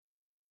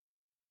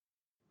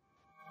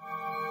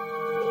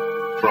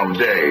From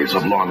days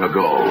of long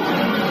ago,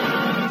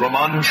 from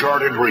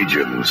uncharted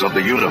regions of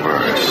the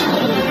universe,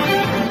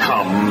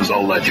 comes a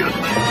legend.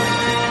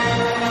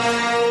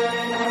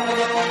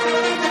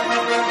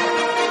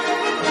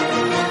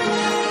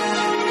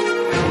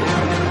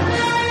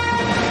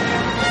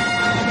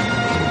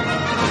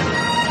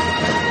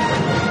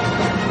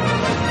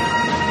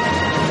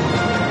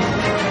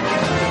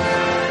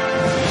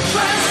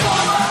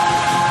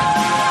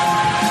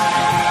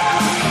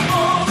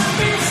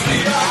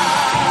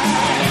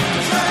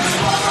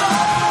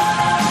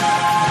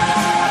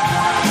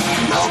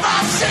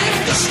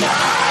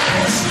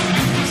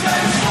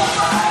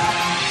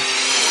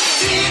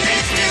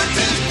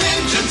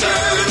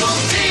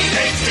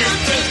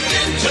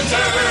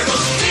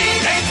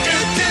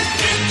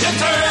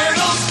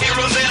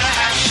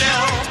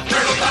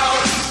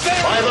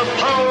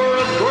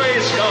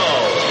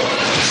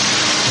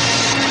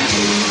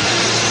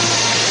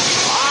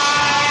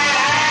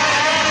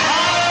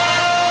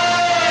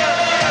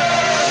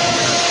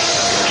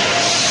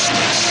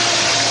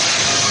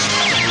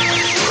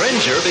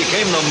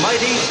 Became the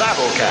mighty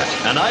Battle Cat,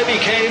 and I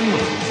became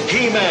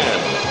He-Man,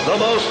 the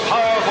most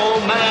powerful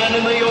man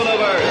in the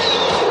universe.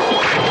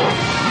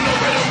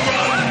 Nowhere to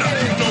run,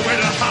 nowhere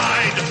to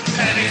hide,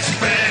 panic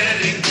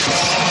spreading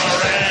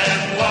far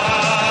and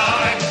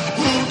wide.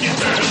 Who can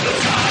turn the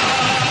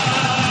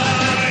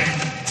tide?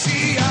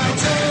 G.I.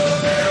 Joe,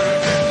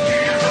 American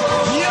hero.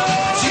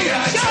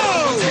 G.I.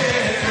 Joe,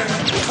 there,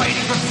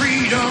 fighting for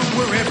freedom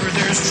wherever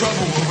there's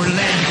trouble over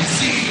land and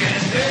sea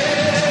and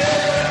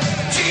air.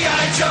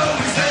 G.I. Joe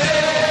is there.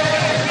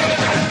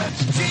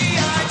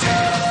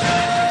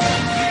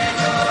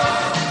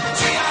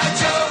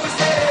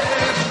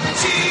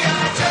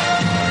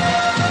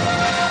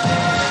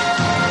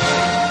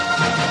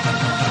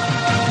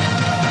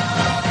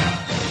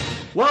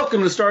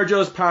 Welcome to Star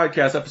Joe's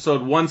Podcast,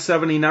 episode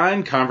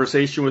 179,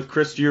 Conversation with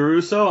Chris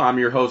Giarrusso. I'm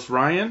your host,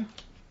 Ryan.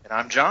 And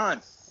I'm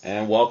John.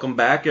 And welcome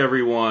back,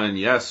 everyone.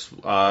 Yes,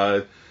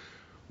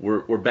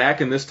 we're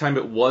back, and this time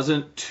it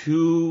wasn't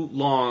too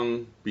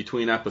long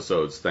between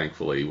episodes,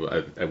 thankfully.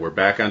 We're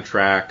back on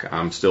track.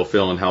 I'm still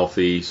feeling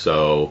healthy,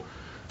 so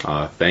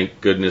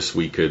thank goodness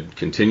we could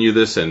continue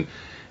this.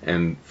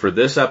 And for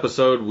this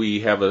episode, we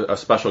have a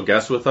special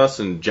guest with us.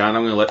 And John,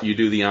 I'm going to let you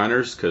do the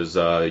honors, because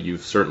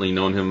you've certainly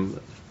known him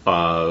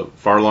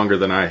far longer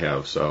than I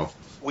have. So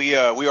we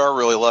are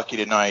really lucky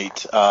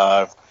tonight.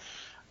 I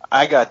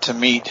got to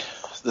meet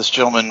this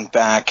gentleman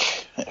back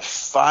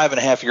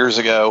 5.5 years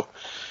ago,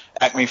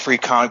 Acme Free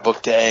Comic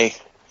Book Day.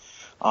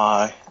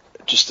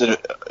 Just an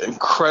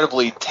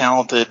incredibly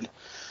talented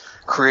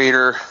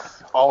creator,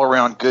 all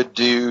around good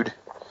dude.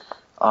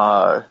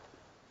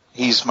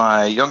 He's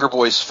my younger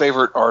boy's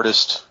favorite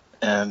artist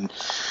and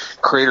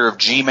creator of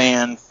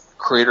G-Man,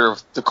 creator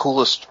of the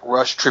coolest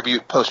Rush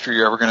tribute poster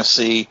you're ever going to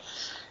see,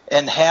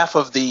 and half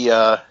of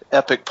the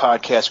epic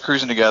podcast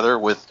Cruising Together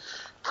with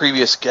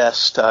previous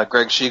guest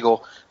Greg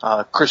Schiegel.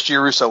 Chris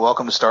Giarrusso,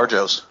 welcome to Star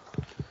Joe's.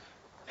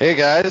 Hey,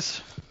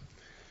 guys.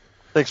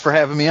 Thanks for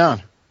having me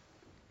on.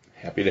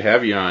 Happy to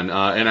have you on.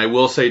 And I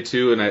will say,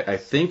 too, and I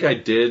think I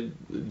did,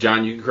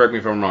 John, you can correct me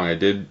if I'm wrong,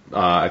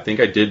 I think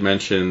I did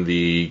mention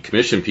the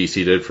commission piece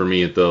he did for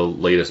me at the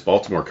latest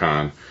Baltimore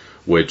Con,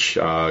 which,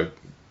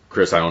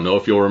 Chris, I don't know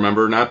if you'll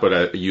remember or not,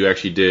 but you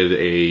actually did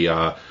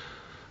a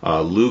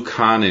Luke,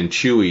 Han, and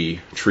Chewie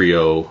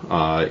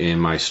trio in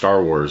my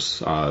Star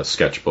Wars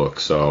sketchbook,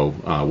 so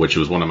which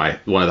was one of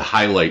the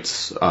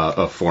highlights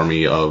for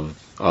me of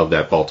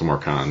that Baltimore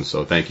Con.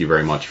 So thank you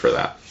very much for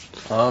that.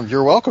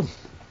 You're welcome.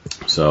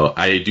 So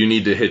I do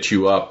need to hit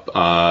you up.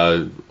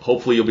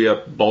 Hopefully you'll be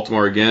at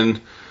Baltimore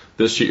again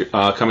this year,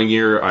 coming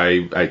year.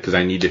 Because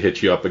I need to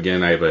hit you up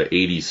again. I have an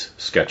 80s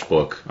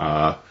sketchbook.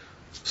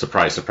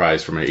 Surprise,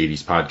 surprise, from an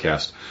 80s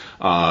podcast.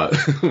 I'm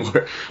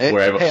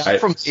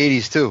from the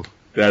 80s too.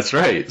 That's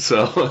right.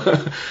 So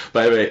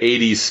I have an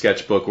 80s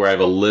sketchbook where I have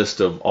a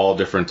list of all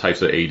different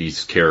types of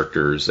 80s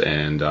characters,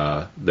 and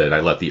that I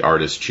let the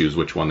artist choose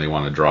which one they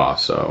want to draw.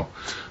 So,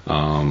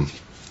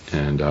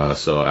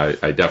 so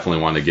I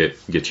definitely want to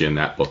get you in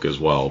that book as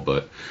well.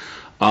 But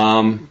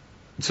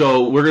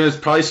so we're going to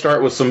probably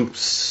start with some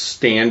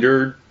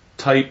standard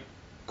type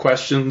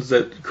questions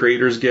that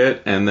creators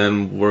get, and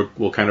then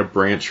we'll kind of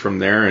branch from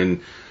there.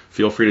 And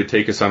feel free to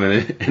take us on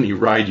any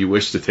ride you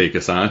wish to take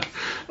us on.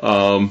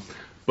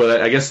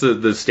 But I guess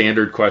the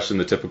standard question,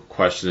 the typical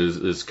question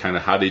is kind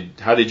of how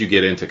did you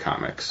get into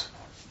comics?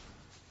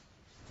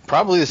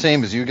 Probably the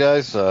same as you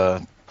guys.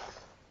 I'm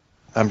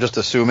just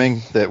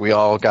assuming that we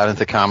all got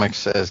into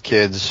comics as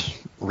kids,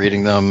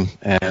 reading them,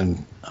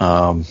 and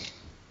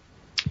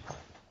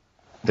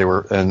they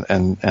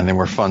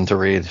were fun to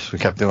read. So we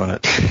kept doing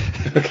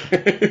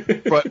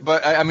it.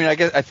 but I mean, I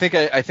think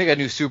I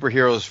knew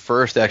superheroes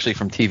first actually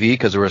from TV,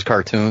 because there was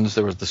cartoons.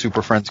 There was the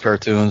Super Friends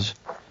cartoons.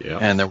 Yeah.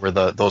 And there were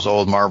those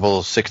old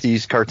Marvel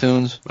 60s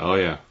cartoons. Oh,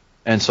 yeah.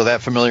 And so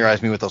that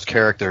familiarized me with those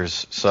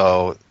characters.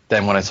 So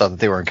then when I saw that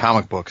they were in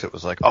comic books, it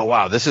was like, oh,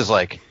 wow, this is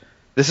like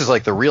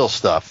the real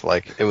stuff.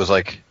 Like, it was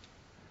like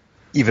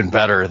even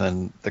better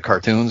than the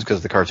cartoons,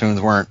 because the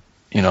cartoons weren't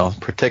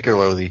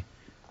particularly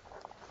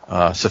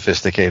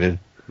sophisticated.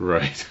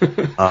 Right.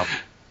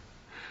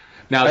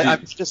 Now, I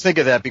just think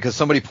of that because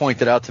somebody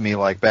pointed out to me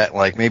like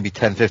maybe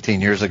 10,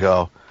 15 years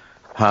ago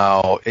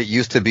how it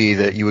used to be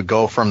that you would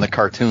go from the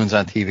cartoons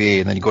on TV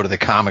and then you go to the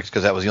comics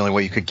because that was the only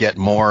way you could get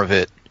more of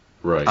it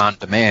on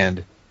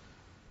demand.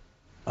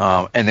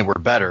 And they were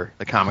better.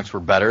 The comics were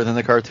better than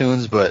the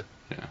cartoons, but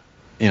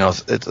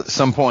at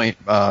some point,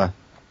 the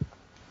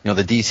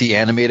DC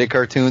animated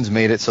cartoons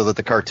made it so that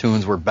the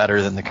cartoons were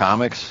better than the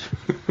comics.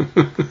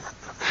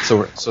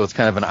 so it's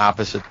kind of an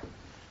opposite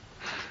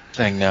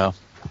thing now.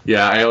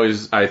 Yeah,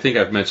 I think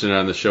I've mentioned it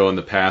on the show in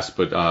the past,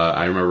 but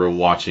I remember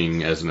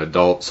watching as an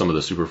adult some of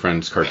the Super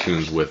Friends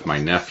cartoons with my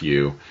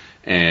nephew,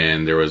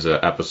 and there was an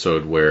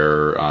episode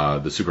where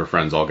the Super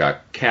Friends all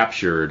got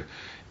captured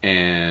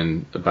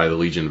and by the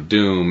Legion of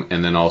Doom,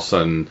 and then all of a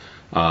sudden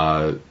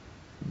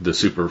the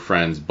Super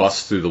Friends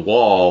bust through the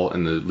wall,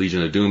 and the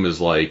Legion of Doom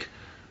is like,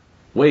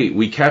 wait,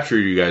 we captured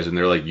you guys, and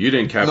they're like, you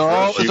didn't capture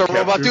us. No, it's a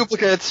robot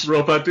duplicates.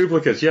 Robot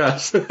duplicates,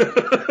 yes.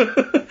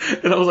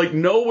 And I was like,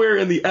 nowhere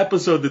in the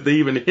episode did they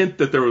even hint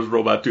that there was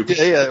robot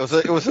duplicates. Yeah,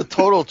 it was a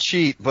total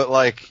cheat, but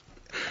like,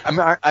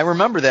 I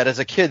remember that as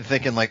a kid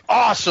thinking like,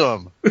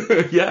 awesome.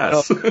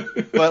 Yes.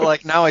 But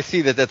like now I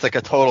see that that's like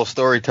a total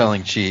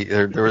storytelling cheat.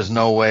 There was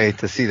no way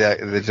to see that.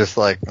 They're just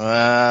like,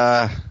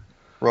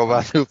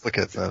 robot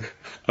duplicates.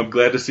 I'm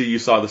glad to see you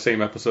saw the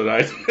same episode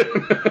I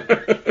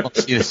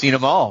did. You've seen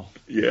them all.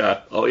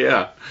 Yeah. Oh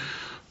yeah.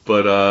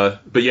 But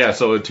yeah.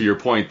 So to your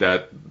point,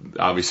 that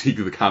obviously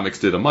the comics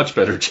did a much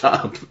better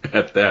job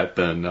at that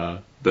than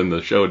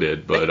the show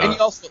did. But and you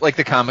also like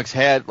the comics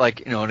had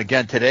and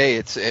again today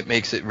it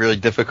makes it really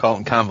difficult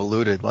and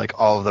convoluted, like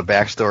all of the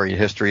backstory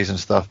histories and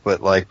stuff.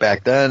 But like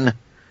back then,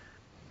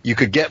 you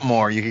could get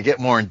more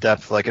in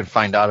depth, and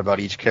find out about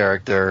each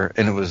character,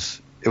 and it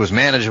was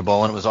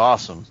manageable and it was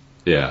awesome.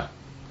 Yeah.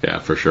 Yeah,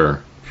 for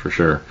sure.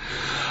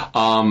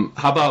 How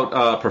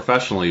about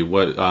professionally?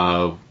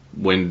 What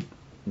when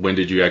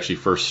did you actually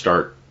first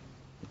start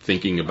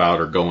thinking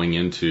about or going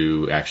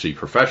into actually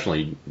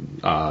professionally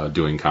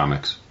doing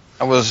comics?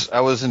 I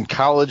was in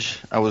college.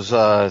 It was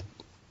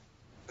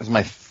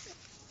my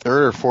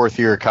third or fourth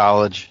year of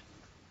college,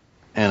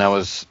 and I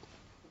was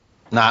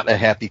not a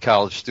happy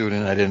college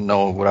student. I didn't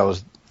know what I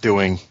was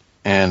doing,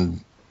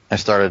 and I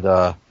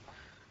started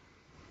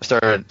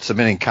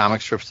submitting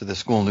comic strips to the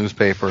school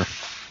newspaper.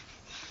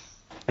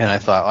 And I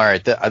thought, all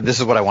right, this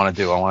is what I want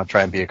to do. I want to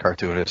try and be a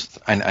cartoonist.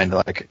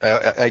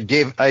 I'd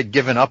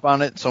given up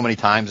on it so many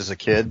times as a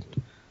kid,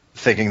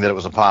 thinking that it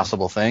was a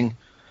possible thing.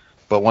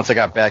 But once I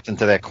got back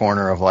into that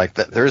corner of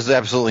there's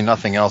absolutely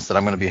nothing else that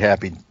I'm going to be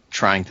happy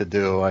trying to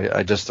do,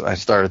 I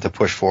started to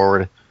push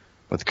forward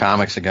with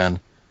comics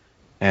again.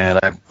 And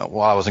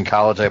while I was in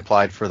college, I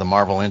applied for the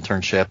Marvel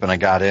internship, and I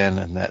got in,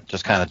 and that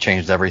just kind of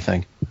changed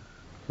everything.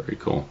 Very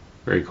cool.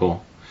 Very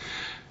cool.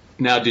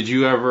 Now, did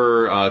you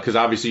ever, because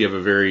obviously you have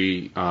a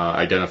very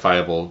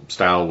identifiable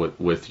style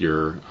with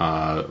your,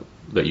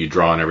 that you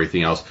draw and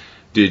everything else,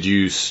 did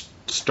you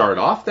start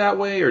off that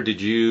way, or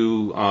did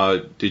you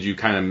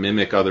kind of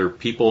mimic other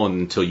people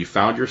until you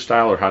found your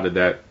style, or how did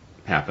that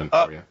happen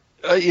for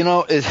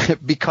you?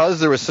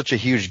 Because there was such a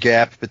huge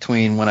gap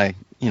between when I,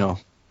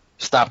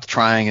 stopped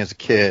trying as a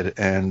kid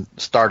and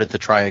started to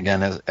try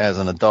again as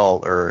an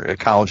adult or a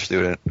college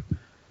student,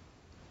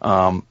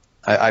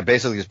 I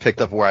basically just picked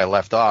up where I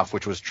left off,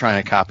 which was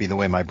trying to copy the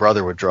way my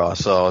brother would draw.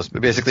 So I was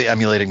basically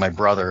emulating my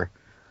brother,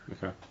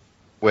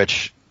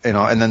 which,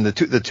 and then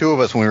the two of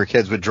us when we were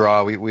kids would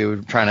draw. We were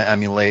trying to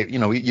emulate,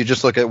 you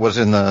just look at what's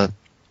in the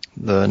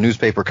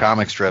newspaper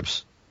comic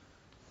strips.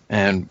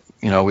 And,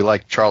 we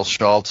liked Charles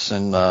Schultz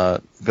and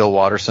Bill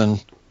Watterson.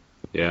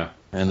 Yeah.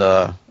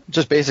 And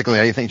just basically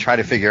anything, try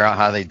to figure out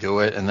how they do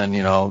it. And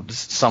then,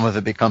 some of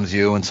it becomes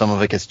you and some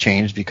of it gets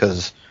changed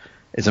because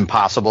it's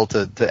impossible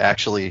to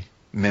actually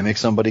mimic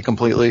somebody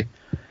completely.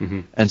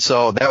 Mm-hmm. And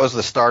so that was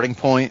the starting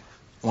point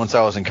once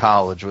I was in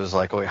college, was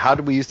like, okay, how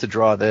did we used to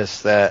draw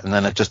this, that, and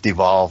then it just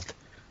evolved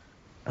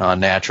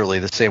naturally,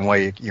 the same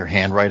way your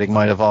handwriting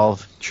might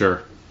evolve.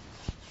 Sure.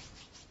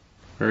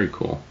 Very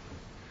cool.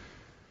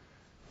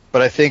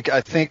 But I think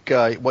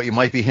what you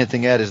might be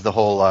hinting at is the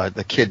whole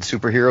the kid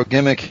superhero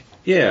gimmick.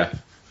 Yeah.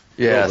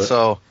 Yeah,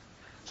 so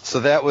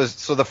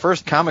the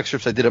first comic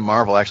strips I did at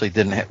Marvel actually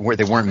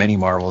they weren't mini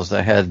Marvels.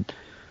 They had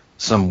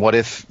some what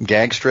if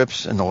gag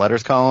strips in the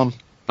letters column.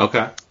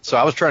 Okay. So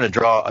I was trying to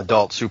draw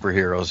adult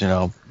superheroes,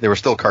 they were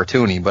still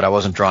cartoony, but I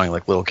wasn't drawing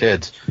like little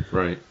kids.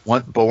 Right.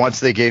 But once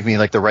they gave me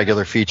like the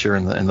regular feature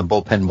in the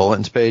bullpen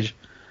bulletins page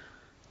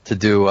to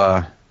do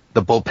the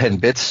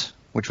bullpen bits,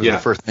 which was the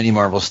first mini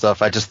Marvel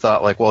stuff, I just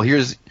thought like, well,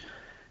 here's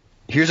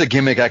a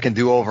gimmick I can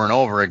do over and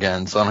over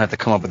again, so I don't have to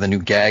come up with a new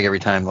gag every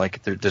time.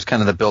 Like there's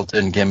kind of the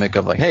built-in gimmick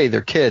of like, hey,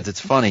 they're kids,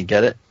 it's funny,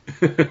 get it?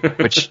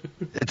 Which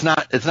it's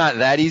not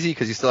that easy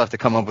because you still have to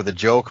come up with a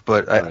joke,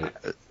 but right.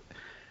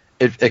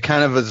 It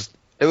kind of was.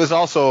 It was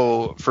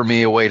also for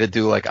me a way to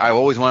do like I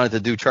always wanted to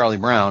do Charlie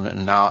Brown,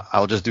 and now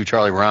I'll just do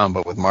Charlie Brown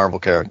but with Marvel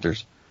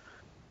characters,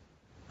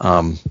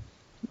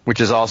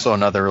 which is also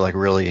another like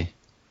really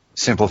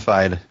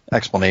simplified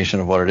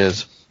explanation of what it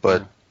is.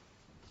 But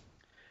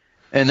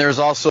and it was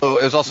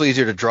also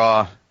easier to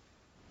draw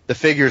the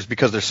figures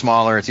because they're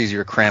smaller. It's easier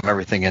to cram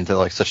everything into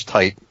like such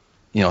tight,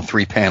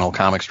 3-panel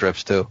comic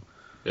strips too.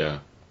 Yeah.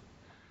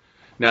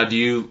 Now, do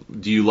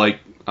you like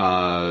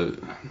do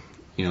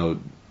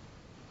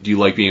you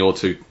like being able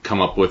to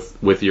come up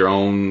with your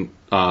own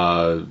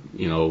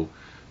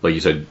like you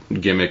said,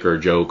 gimmick or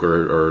joke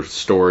or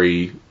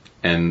story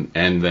and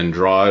then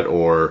draw it,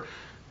 or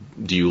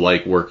do you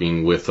like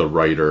working with a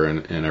writer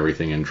and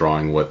everything and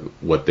drawing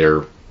what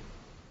they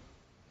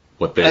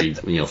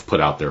put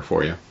out there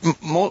for you?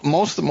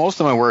 Most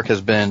of my work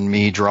has been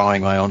me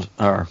drawing my own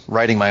or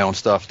writing my own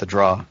stuff to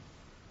draw.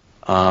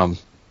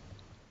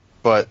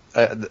 But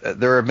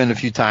there have been a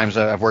few times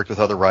I've worked with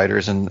other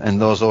writers,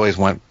 and those always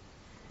went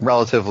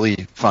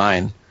relatively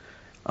fine.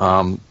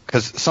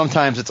 Because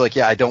sometimes it's like,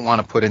 I don't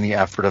want to put in the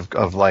effort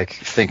of like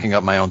thinking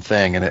up my own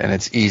thing, and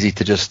it's easy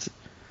to just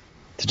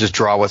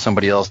draw what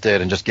somebody else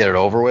did and just get it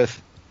over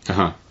with.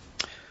 Uh-huh.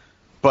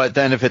 But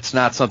then if it's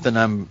not something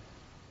I'm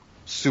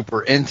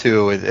super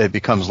into,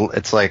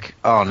 it's like,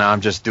 oh, now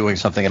I'm just doing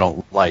something I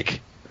don't like.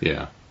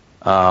 Yeah.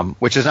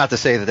 Which is not to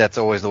say that that's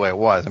always the way it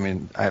was. I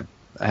mean, I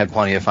had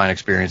plenty of fine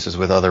experiences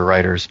with other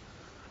writers.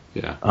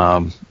 Yeah.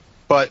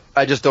 But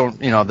I just don't,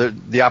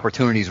 the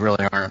opportunities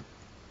really aren't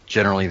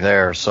generally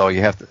there. So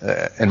you have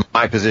to, in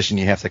my position,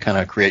 you have to kind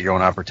of create your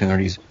own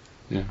opportunities.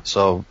 Yeah.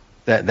 So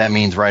that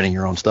means writing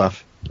your own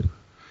stuff.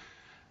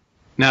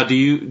 Now, do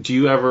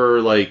you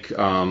ever like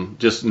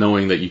just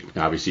knowing that you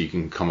obviously you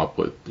can come up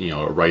with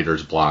a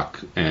writer's block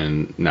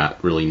and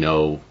not really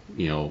know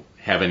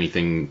have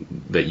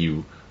anything that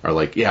you are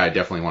like, I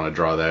definitely want to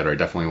draw that, or I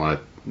definitely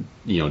want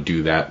to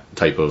do that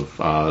type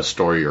of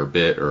story or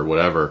bit or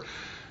whatever.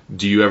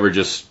 Do you ever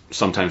just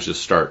sometimes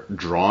just start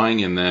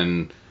drawing and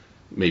then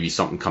maybe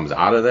something comes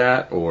out of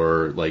that,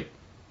 or like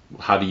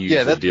how do you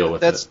deal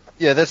with it?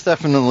 Yeah, that's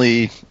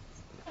definitely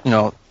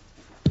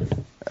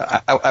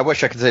I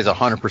wish I could say it's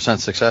 100%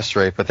 success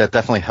rate, but that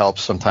definitely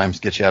helps sometimes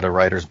get you out of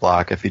writer's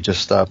block if you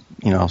just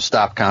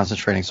stop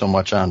concentrating so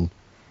much in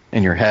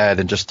your head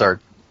and just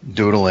start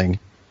doodling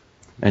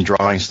and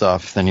drawing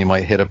stuff. Then you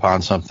might hit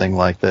upon something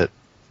like that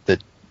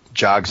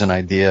jogs an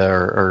idea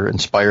or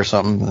inspires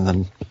something, and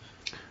then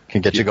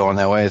can get you going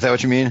that way. Is that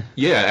what you mean?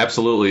 Yeah,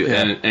 absolutely.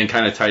 Yeah. And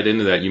kind of tied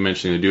into that, you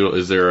mentioned the doodle.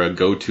 Is there a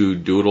go-to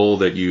doodle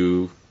that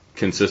you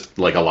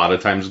like a lot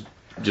of times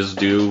just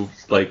do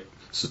like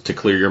to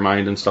clear your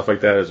mind and stuff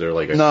like that? Is there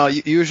like No,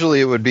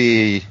 usually it would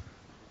be,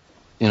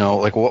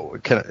 like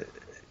what kind of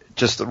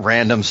just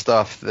random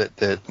stuff that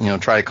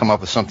try to come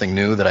up with something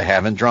new that I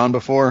haven't drawn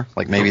before.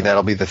 Like maybe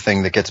that'll be the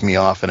thing that gets me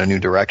off in a new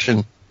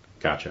direction.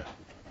 Gotcha.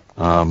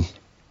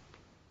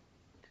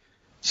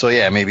 So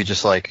yeah, maybe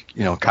just like,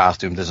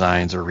 costume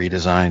designs or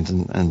redesigns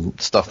and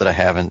stuff that I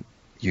haven't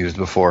used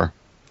before.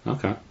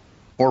 Okay.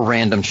 Or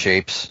random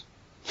shapes.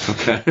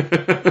 Okay.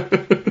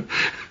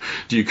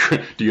 Do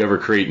you ever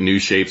create new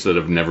shapes that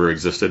have never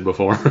existed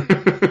before?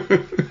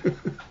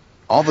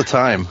 All the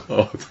time.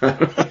 All the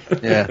time.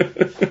 Yeah.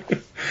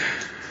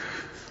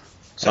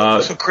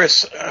 So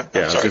Chris, I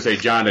was gonna say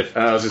John. If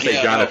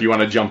you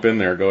want to jump in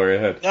there, go right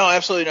ahead. No,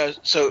 absolutely no.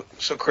 So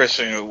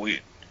Chris,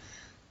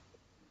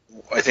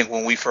 I think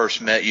when we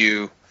first met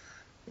you,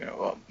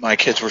 my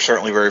kids were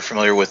certainly very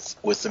familiar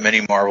with the mini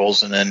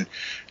Marvels, and then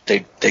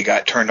they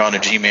got turned on to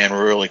G-Man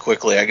really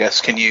quickly. I guess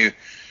can you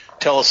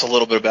tell us a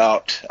little bit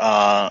about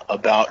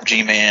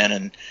G-Man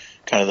and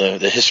kind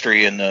of the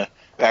history and the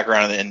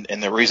background?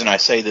 And the reason I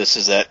say this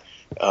is that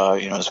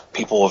as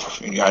people,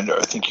 I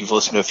think you've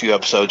listened to a few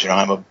episodes.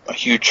 I'm a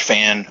huge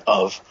fan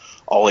of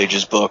all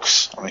ages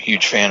books. I'm a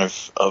huge fan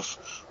of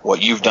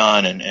what you've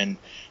done and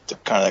the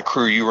kind of that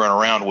crew you run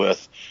around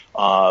with.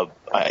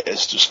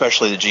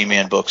 Especially the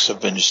G-Man books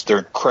have been they're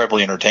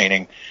incredibly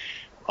entertaining.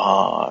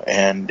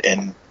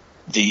 And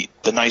the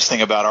nice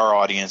thing about our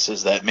audience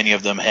is that many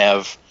of them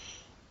have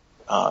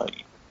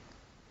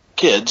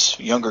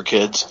younger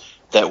kids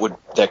that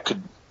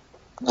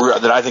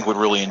I think would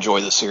really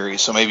enjoy the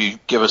series. So maybe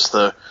give us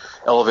the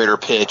elevator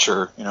pitch,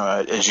 or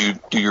as you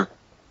do your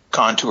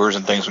contours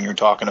and things when you're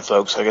talking to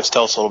folks. I guess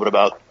tell us a little bit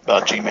about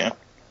G-Man.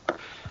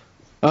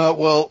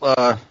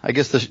 I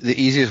guess the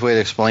easiest way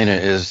to explain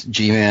it is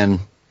G-Man.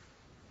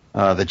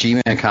 The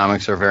G-Man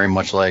comics are very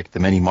much like the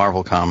mini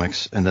Marvel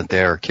comics in that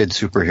they are kid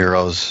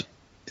superheroes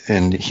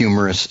in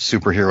humorous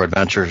superhero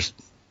adventures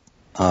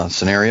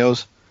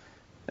scenarios.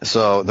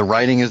 So the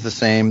writing is the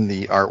same,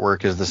 the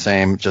artwork is the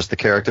same, just the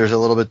characters are a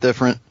little bit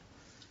different.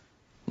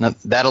 Now,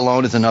 that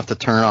alone is enough to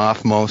turn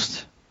off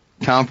most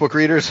comic book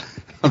readers,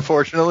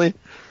 unfortunately,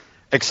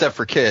 except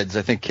for kids.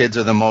 I think kids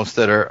are the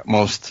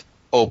most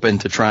open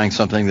to trying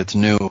something that's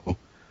new,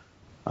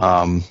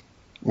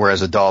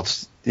 whereas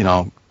adults,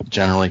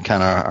 generally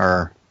kind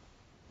of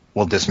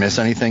will dismiss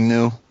anything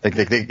new.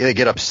 They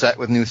get upset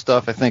with new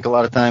stuff, I think, a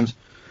lot of times.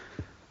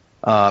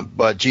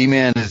 But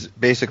G-Man is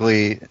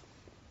basically,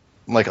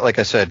 like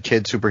I said,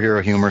 kid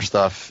superhero humor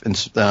stuff,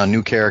 and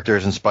new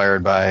characters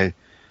inspired by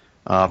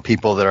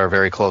people that are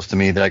very close to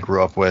me that I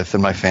grew up with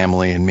and my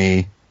family and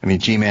me. I mean,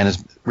 G-Man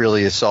is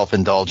really a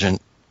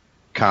self-indulgent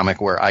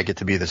comic where I get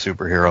to be the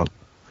superhero.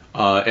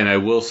 And I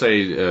will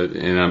say,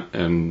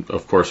 and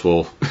of course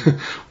we'll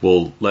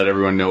we'll let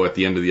everyone know at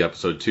the end of the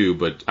episode too.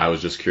 But I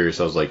was just curious.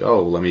 I was like,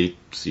 oh, let me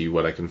see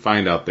what I can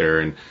find out there.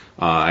 And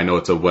I know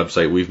it's a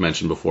website we've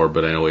mentioned before,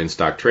 but I know In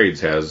Stock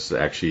Trades has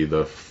actually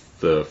the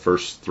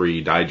first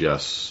 3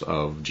 digests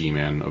of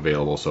G-Man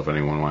available. So if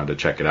anyone wanted to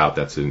check it out,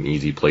 that's an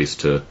easy place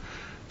to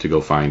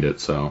go find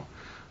it. So.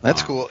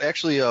 That's cool.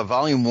 Actually,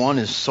 Volume 1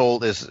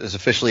 is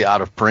officially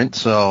out of print,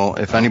 so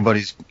if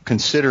anybody's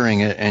considering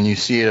it and you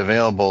see it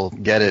available,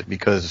 get it,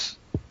 because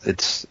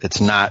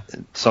it's not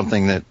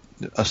something that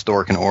a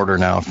store can order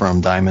now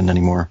from Diamond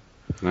anymore.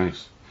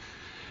 Nice.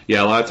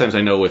 Yeah, a lot of times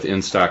I know with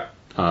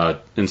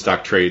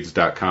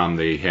InStockTrades.com,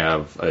 they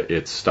have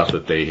it's stuff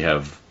that they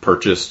have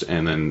purchased,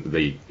 and then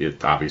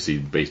it's obviously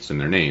based in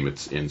their name.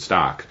 It's in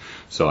stock.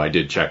 So I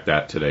did check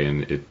that today,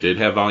 and it did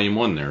have Volume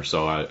 1 there.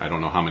 So I don't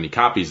know how many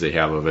copies they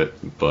have of it,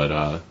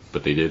 but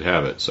they did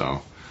have it.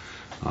 So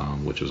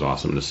which was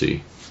awesome to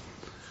see.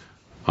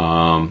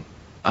 I'll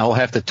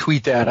have to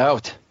tweet that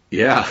out.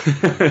 Yeah.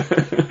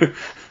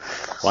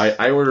 Well,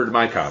 I ordered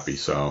my copy,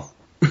 so.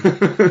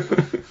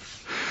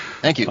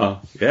 Thank you.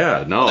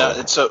 Yeah, no.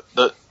 And so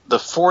the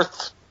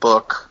 4th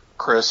book,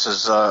 Chris,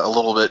 is a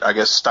little bit, I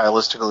guess,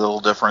 stylistically a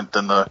little different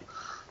than the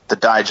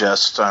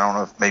digest. I don't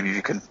know if maybe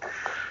you can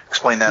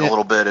explain that a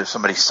little bit. If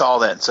somebody saw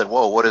that and said,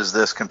 "Whoa, what is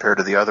this compared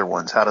to the other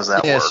ones?" How does that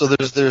work? Yeah, so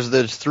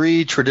there's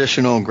 3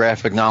 traditional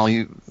graphic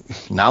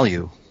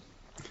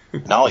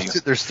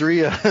There's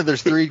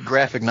 3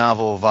 graphic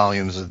novel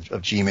volumes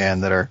of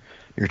G-Man that are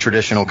your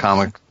traditional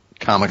comic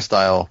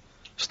style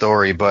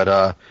story,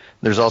 but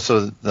there's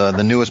also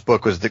the newest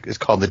book is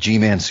called the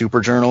G-Man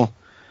Super Journal,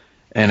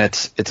 and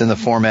it's in the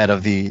format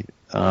of the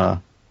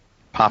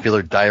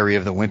popular Diary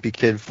of the Wimpy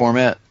Kid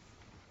format.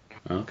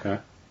 Okay.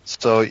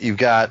 So you've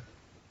got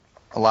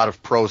a lot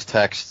of prose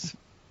text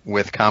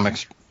with comic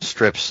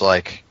strips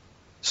like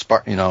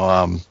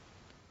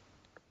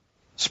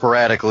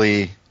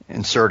sporadically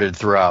inserted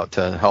throughout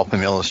to help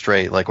him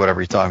illustrate like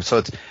whatever he's talking.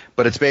 So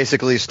it's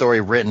basically a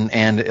story written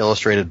and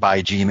illustrated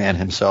by G-Man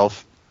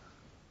himself.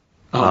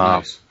 Oh,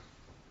 nice.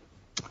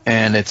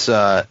 And it's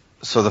so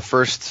the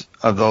first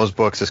of those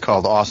books is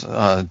called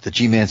the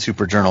G-Man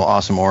Super Journal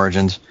Awesome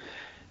Origins,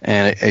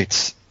 and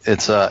it's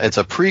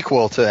a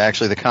prequel to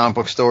actually the comic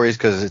book stories,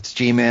 because it's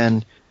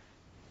G-Man.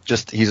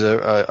 He's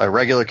a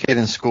regular kid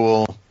in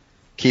school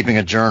keeping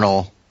a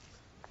journal.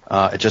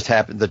 It just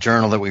happened. The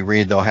journal that we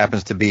read, though,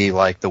 happens to be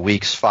like the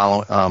weeks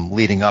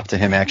leading up to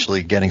him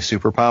actually getting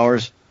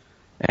superpowers.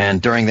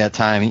 And during that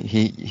time,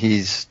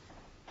 he's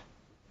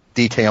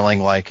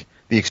detailing like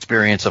the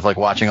experience of like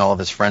watching all of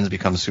his friends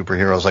become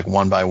superheroes, like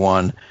one by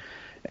one,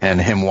 and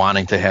him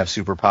wanting to have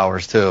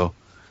superpowers too.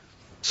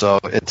 So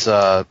it's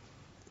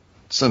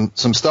some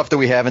stuff that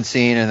we haven't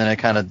seen, and then it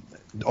kind of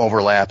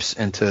overlaps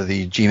into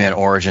the G-Man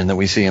origin that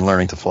we see in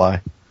Learning to Fly.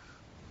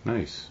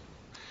 Nice.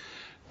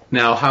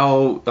 Now,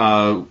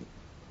 how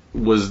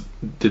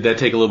did that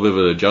take a little bit of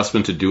an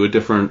adjustment to do a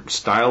different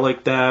style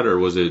like that, or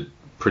was it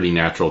pretty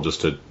natural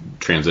just to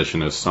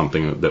transition as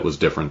something that was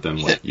different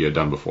than what you had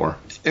done before?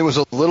 It was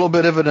a little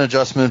bit of an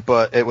adjustment,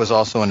 but it was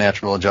also a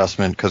natural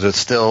adjustment, because it's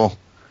still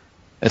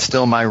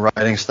my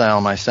writing style,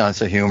 my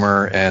sense of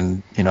humor,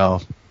 and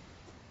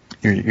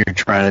you're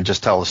trying to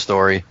just tell a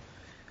story.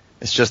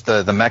 It's just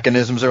the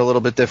mechanisms are a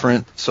little bit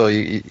different, so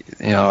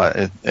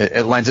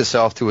it lends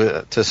itself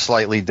to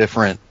slightly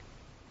different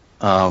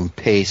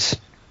pace.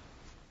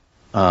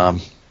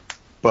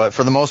 But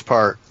for the most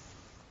part,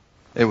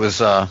 it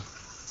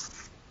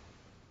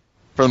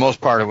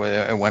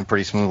went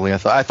pretty smoothly. I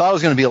thought it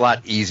was going to be a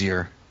lot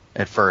easier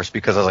at first,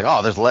 because I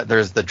was like,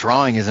 there's the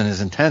drawing isn't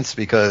as intense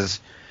because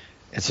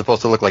it's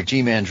supposed to look like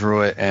G-Man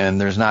drew it, and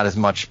there's not as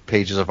much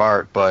pages of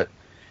art, but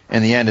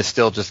in the end,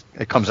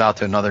 it comes out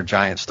to another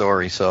giant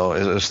story, so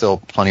it was still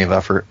plenty of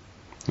effort.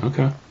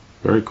 Okay,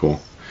 very cool.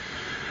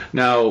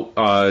 Now,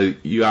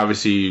 you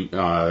obviously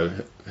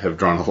have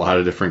drawn a lot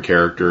of different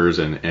characters,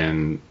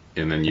 and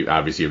then you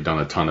obviously have done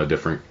a ton of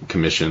different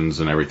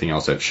commissions and everything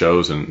else at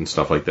shows and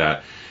stuff like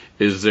that.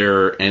 Is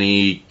there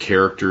any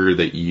character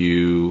that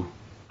you,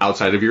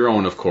 outside of your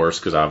own, of course,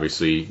 because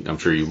obviously I'm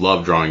sure you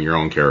love drawing your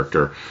own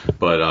character,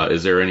 but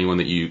is there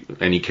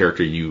any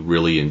character you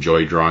really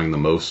enjoy drawing the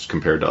most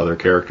compared to other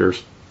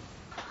characters?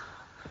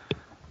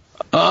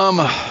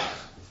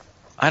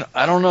 I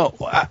don't know.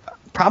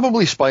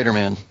 Probably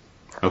Spider-Man.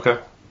 Okay.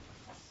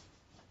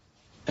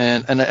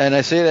 And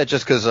I say that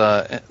just because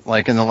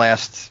like in the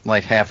last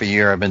like half a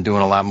year, I've been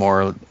doing a lot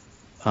more.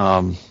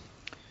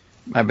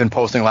 I've been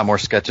posting a lot more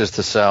sketches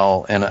to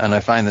sell, and I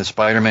find that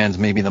Spider-Man's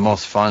maybe the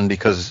most fun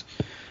because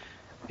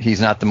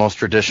he's not the most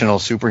traditional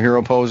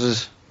superhero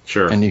poses.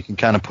 Sure. And you can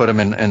kind of put him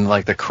in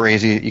like the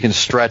crazy. You can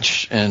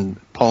stretch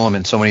and pull him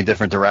in so many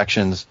different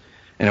directions,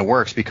 and it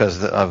works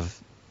because of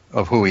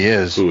who he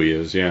is. Who he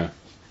is, yeah.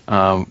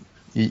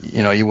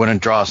 You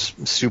wouldn't draw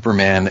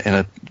Superman in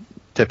a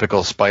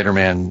typical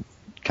Spider-Man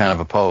kind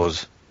of a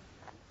pose.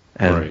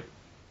 And right.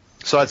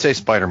 So I'd say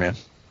Spider-Man.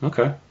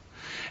 Okay.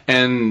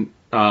 And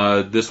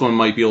This one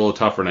might be a little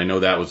tougher, and I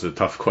know that was a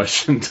tough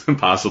question,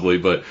 possibly,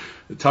 but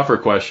the tougher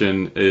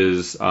question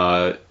is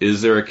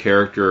there a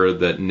character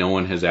that no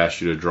one has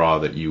asked you to draw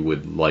that you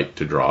would like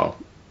to draw,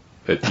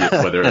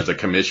 whether it's a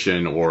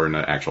commission or in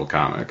an actual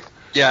comic?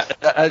 Yeah,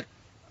 I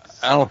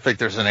don't think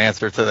there's an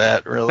answer to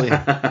that, really.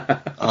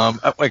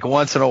 Like,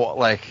 once in a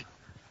while,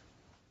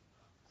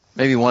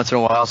 maybe once in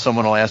a while,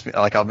 someone will ask me,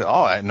 like, I'll be,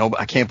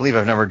 I can't believe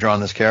I've never drawn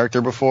this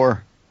character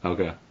before.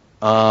 Okay.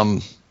 Are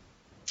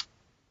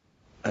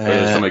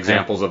there some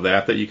examples of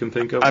that you can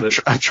think of?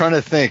 I'm trying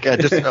to think. I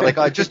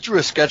just drew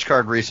a sketch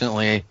card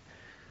recently,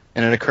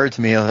 and it occurred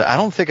to me, I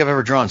don't think I've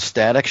ever drawn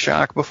Static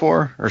Shock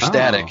before, or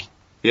Static.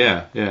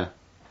 Yeah.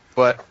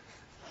 But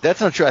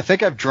that's not true. I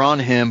think I've drawn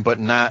him, but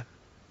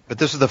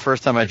this is the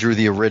first time I drew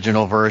the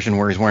original version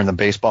where he's wearing the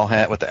baseball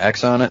hat with the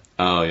X on it.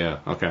 Oh, yeah.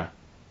 Okay.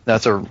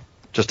 That's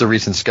just a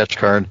recent sketch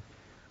card.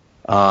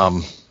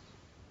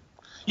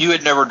 You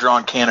had never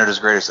drawn Canada's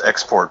Greatest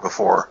Export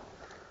before.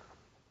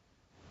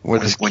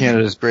 What is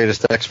Canada's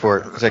Greatest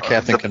Export? Is that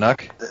Captain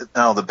Canuck?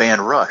 No, the band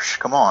Rush.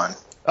 Come on.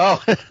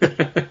 Oh, yeah,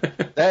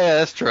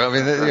 that's true. I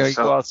mean, you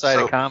go outside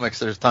of comics,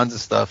 there's tons of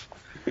stuff,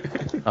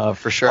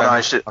 for sure. Well,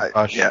 I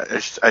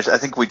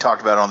think we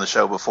talked about it on the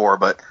show before,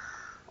 but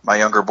my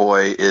younger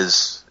boy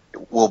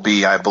will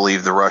be, I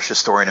believe, the Rush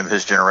historian of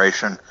his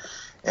generation.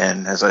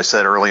 And as I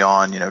said early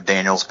on,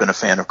 Daniel's been a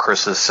fan of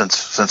Chris's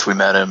since we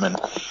met him. And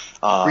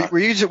were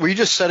you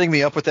just setting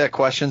me up with that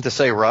question to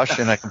say Rush,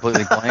 and I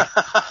completely blanked?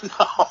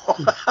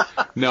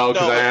 No,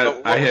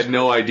 because I had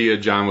no idea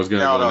John was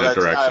going to go in that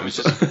direction.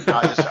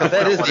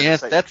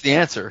 That's the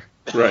answer.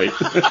 Right.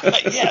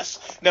 Yes.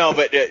 No,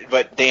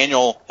 but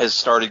Daniel has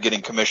started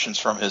getting commissions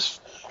from his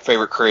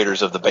favorite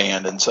creators of the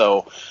band, and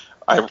so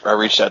I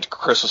reached out to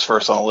Chris, was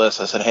first on the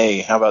list. I said, "Hey,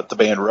 how about the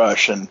band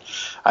Rush?" And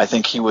I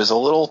think he was a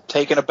little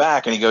taken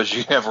aback, and he goes,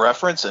 "You have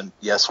reference?" And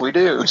yes, we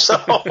do.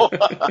 So,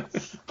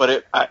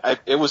 but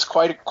it was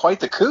quite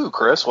the coup,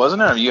 Chris,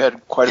 wasn't it? I mean, you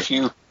had quite a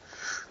few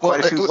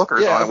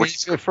lookers on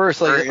it. At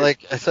first,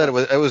 like I said,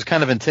 it was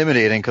kind of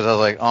intimidating because I was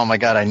like, "Oh my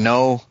God, I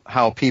know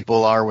how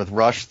people are with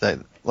Rush."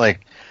 That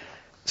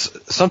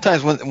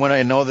sometimes when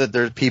I know that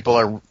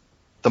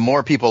the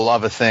more people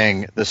love a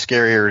thing, the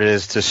scarier it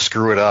is to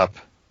screw it up.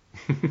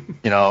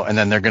 And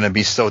then they're going to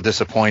be so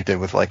disappointed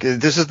with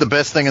this is the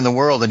best thing in the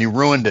world and you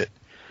ruined it.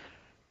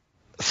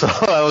 So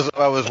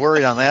I was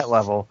worried on that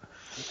level,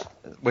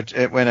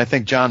 when I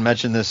think John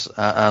mentioned this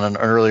on an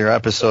earlier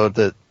episode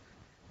that,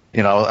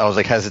 I was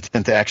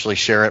hesitant to actually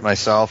share it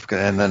myself,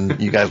 and then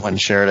you guys went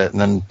and shared it,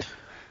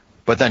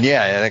 but then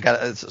I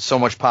got so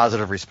much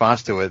positive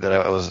response to it that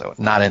I was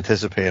not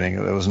anticipating.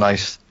 It was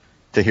nice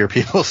to hear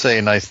people say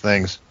nice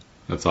things.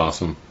 That's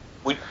awesome.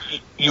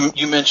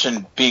 You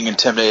mentioned being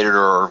intimidated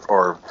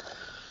or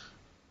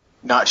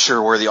not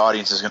sure where the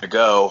audience is going to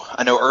go.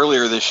 I know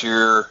earlier this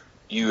year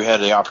you had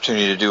the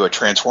opportunity to do a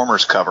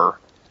Transformers cover,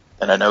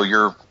 and I know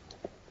you're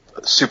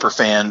a super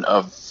fan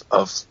of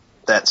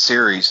that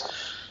series.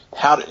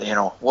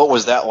 What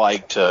was that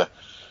like to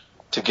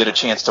get a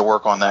chance to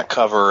work on that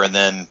cover, and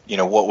then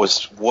what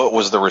was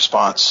the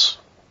response?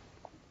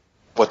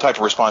 What type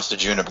of response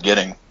did you end up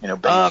getting?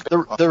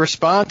 The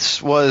response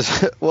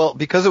was, well,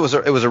 because it was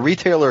a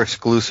retailer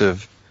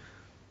exclusive,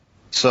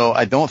 so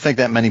I don't think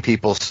that many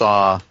people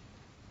saw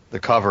the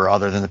cover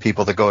other than the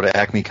people that go to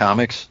Acme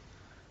Comics,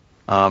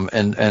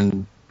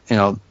 and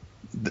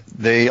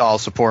they all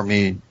support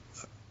me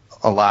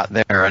a lot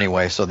there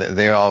anyway, so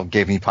they all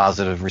gave me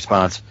positive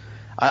response.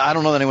 I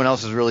don't know that anyone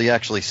else has really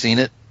actually seen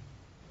it.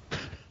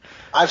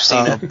 I've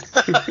seen it.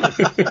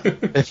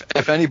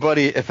 If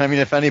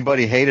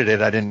anybody hated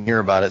it, I didn't hear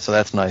about it, so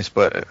that's nice.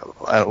 But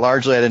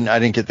largely, I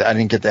didn't get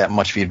that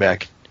much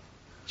feedback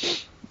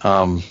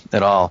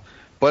at all.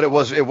 But it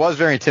was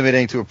very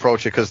intimidating to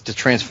approach it because the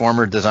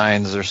Transformer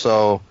designs are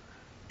so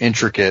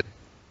intricate,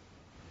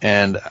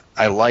 and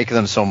I like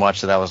them so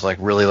much that I was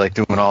really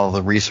doing all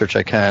the research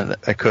I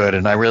could,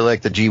 and I really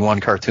like the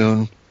G1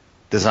 cartoon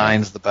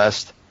designs the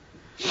best.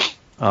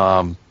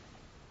 And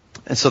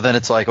so then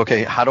it's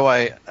okay, how do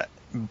I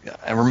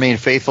remain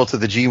faithful to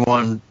the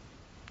G1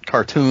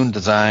 cartoon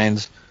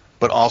designs,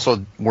 but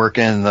also work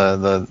in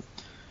the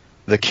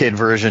kid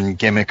version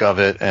gimmick of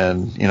it,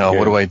 and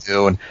what do I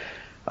do? And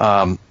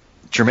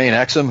Jermaine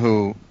Exum,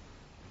 who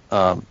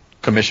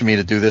commissioned me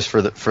to do this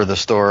for the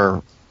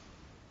store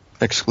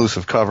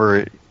exclusive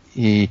cover,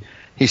 he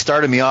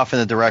started me off in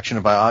the direction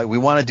of we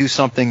want to do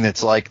something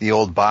that's like the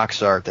old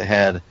box art that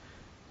had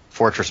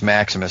Fortress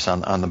Maximus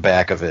on the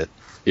back of it.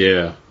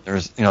 Yeah.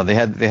 There's, they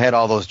had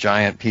all those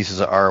giant pieces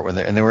of art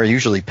and they were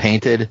usually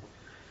painted.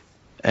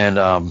 And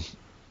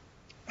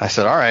I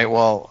said, all right,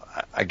 well,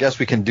 I guess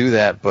we can do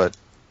that, but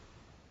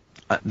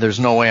there's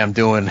no way I'm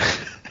doing.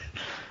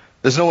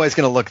 There's no way it's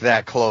going to look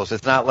that close.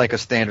 It's not like a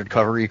standard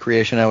cover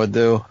recreation I would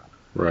do.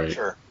 Right.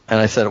 Sure. And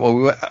I said,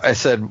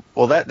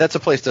 well, that's a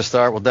place to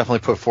start. We'll definitely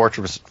put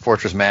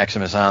Fortress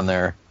Maximus on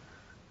there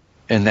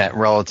in that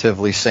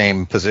relatively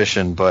same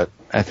position, but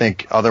I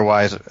think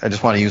otherwise I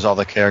just want to use all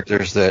the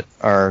characters that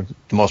are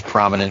the most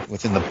prominent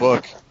within the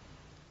book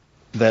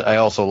that I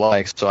also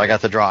like. So I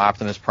got to draw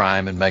Optimus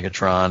Prime and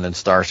Megatron and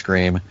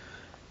Starscream,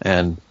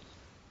 and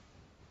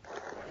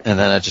then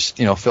I just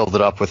filled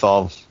it up with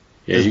all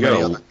as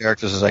many other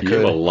characters as I could. You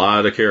have a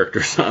lot of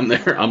characters on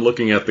there. I'm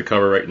looking at the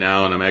cover right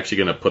now, and I'm actually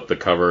going to put the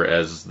cover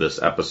as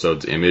this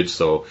episode's image,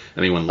 so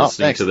anyone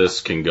listening to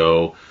this can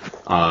go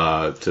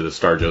to the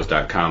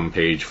StarJoes.com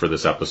page for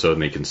this episode,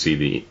 and they can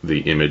see the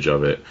image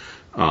of it.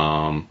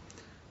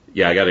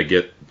 Yeah, I got to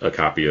get a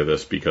copy of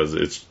this because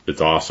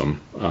it's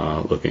awesome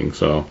looking.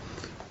 So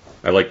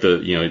I like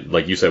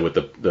like you said with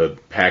the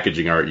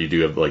packaging art, you do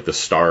have like the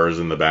stars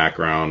in the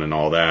background and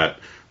all that,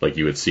 like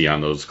you would see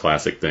on those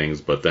classic things.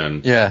 But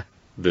then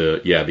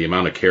the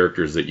amount of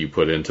characters that you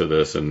put into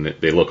this and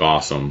they look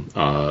awesome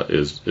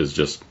is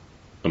just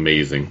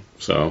amazing.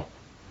 So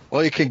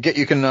well, you can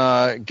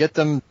get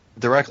them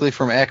directly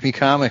from Acme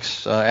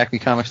Comics,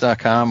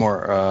 acmecomics.com,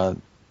 or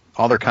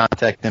all their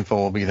contact info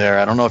will be there.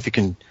 I don't know if you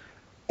can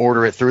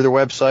order it through their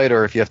website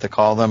or if you have to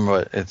call them,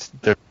 but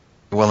they're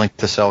willing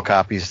to sell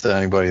copies to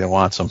anybody that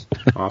wants them.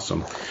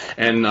 Awesome.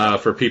 And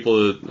for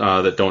people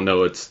that don't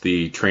know, it's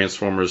the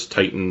Transformers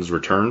Titans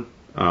Return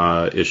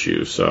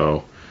issue.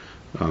 So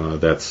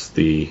that's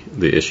the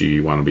issue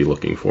you want to be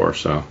looking for.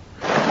 So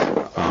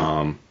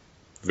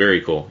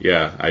very cool.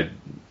 Yeah,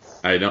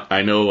 I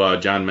know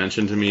John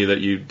mentioned to me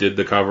that you did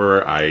the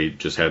cover. I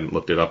just hadn't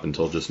looked it up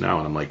until just now,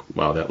 and I'm like,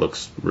 wow, that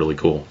looks really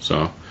cool.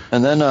 So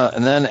and then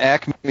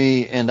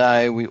Acme and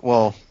I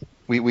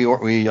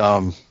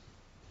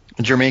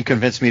Jermaine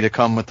convinced me to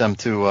come with them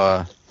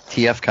to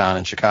TFCon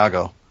in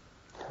Chicago.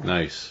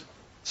 Nice.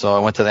 So I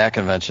went to that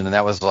convention, and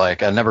that was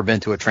like I'd never been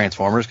to a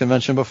Transformers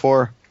convention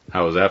before.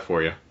 How was that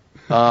for you?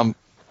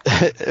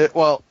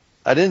 Well,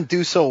 I didn't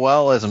do so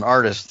well as an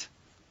artist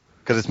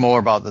because it's more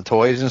about the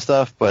toys and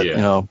stuff, but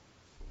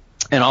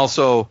and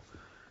also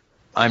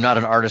I'm not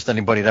an artist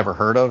anybody had ever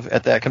heard of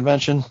at that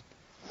convention.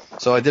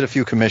 So I did a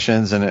few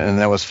commissions, and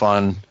that was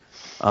fun.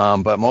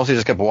 But mostly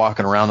just kept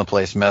walking around the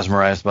place,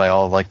 mesmerized by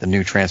all like the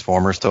new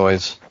Transformers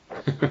toys,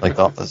 like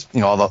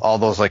all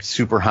those like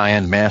super high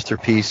end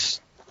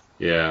masterpiece,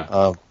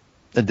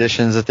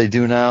 editions that they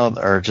do now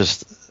are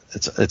just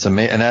it's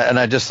amazing. And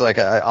I just like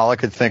all I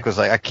could think was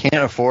like I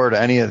can't afford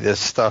any of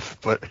this stuff,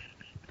 but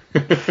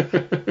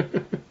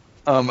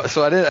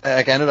so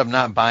I ended up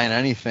not buying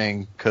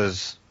anything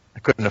because I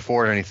couldn't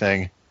afford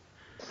anything.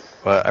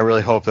 But I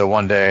really hope that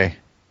one day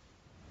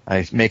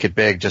I make it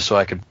big just so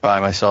I could buy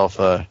myself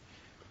a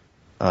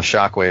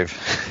Shockwave.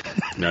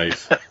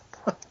 Nice.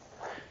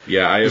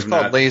 Yeah, I have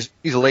not. He's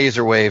a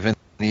Laser Wave in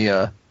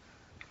the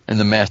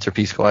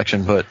Masterpiece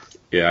collection, but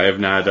yeah, I have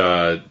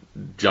not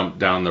jumped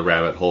down the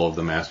rabbit hole of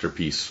the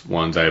Masterpiece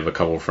ones. I have a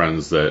couple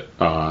friends that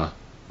are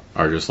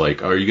just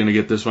like, "Are you going to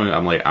get this one?"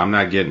 I'm like, "I'm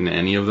not getting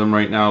any of them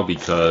right now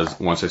because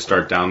once I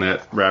start down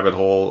that rabbit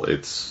hole,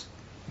 it's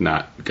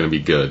not going to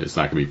be good. It's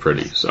not going to be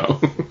pretty."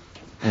 So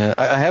yeah,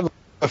 I have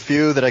a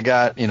few that I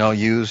got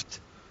used,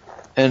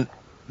 and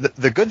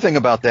the good thing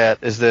about that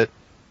is that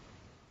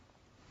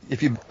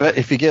if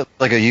you get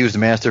like a used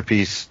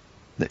Masterpiece,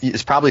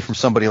 it's probably from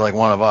somebody like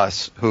one of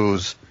us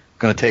who's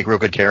going to take real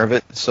good care of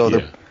it.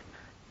 So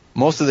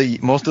most of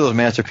those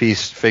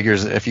Masterpiece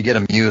figures, if you get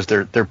them used,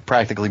 they're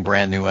practically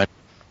brand new.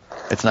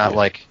 It's not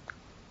like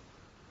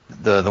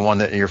the one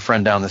that your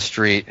friend down the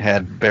street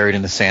had buried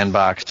in the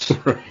sandbox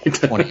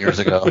 20 years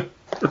ago.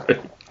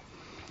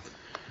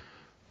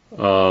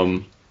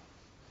 Right.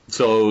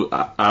 So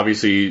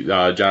obviously,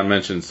 John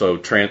mentioned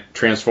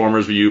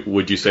Transformers.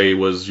 Would you say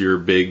was your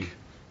big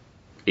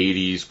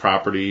 '80s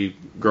property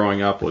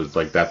growing up? Was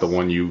like that the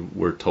one you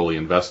were totally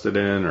invested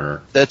in,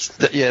 or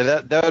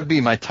that would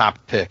be my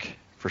top pick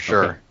for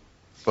sure. Okay.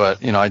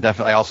 But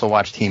I also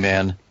watched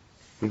He-Man,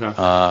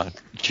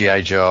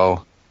 G.I.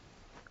 Joe.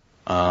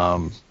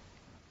 I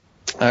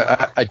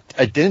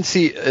didn't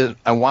see.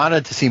 I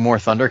wanted to see more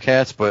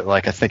Thundercats, but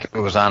like I think it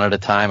was on at a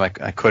time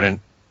I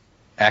couldn't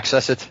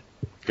access it.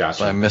 Gotcha.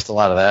 So I missed a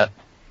lot of that.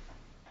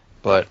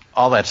 But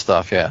all that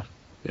stuff, yeah.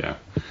 Yeah.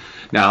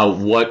 Now,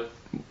 what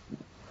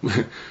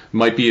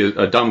might be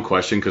a dumb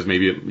question, because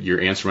maybe your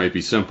answer might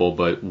be simple,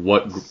 but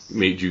what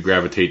made you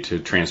gravitate to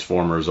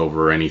Transformers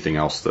over anything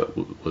else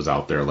that was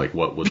out there? Like,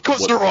 what was?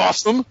 Because they're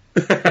awesome.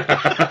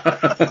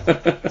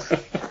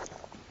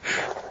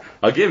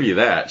 I'll give you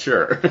that,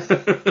 sure.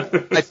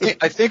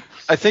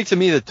 I think to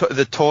me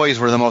the toys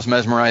were the most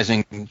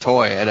mesmerizing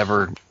toy I'd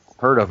ever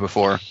heard of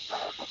before.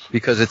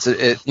 Because it's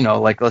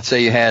like let's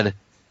say you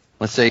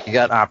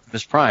got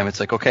Optimus Prime. It's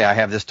like, okay, I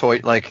have this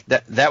toy. Like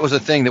that was a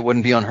thing that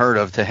wouldn't be unheard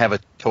of to have a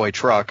toy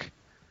truck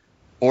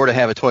or to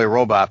have a toy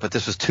robot, but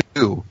this was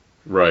two.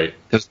 Right.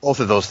 There's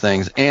both of those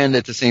things, and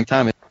at the same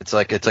time, it's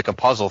like a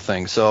puzzle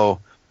thing. So,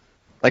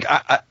 like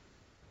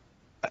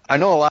I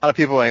know a lot of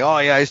people are like, oh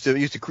yeah, I used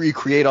to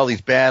recreate all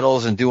these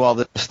battles and do all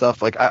this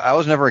stuff. Like I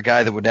was never a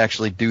guy that would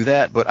actually do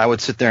that, but I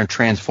would sit there and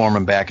transform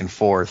them back and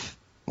forth.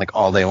 Like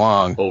all day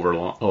long. All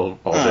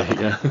day,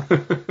 yeah.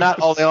 Not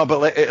all day long,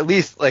 but at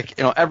least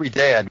every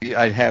day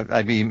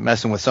I'd be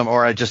messing with some,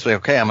 or I'd just say,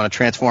 okay, I'm going to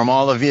transform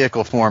all the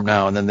vehicle form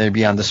now, and then they'd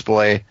be on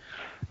display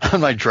on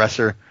my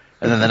dresser.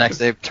 and then the next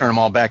day turn them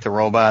all back to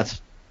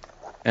robots.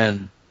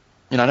 And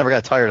I never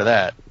got tired of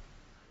that.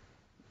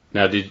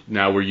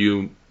 Now were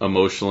you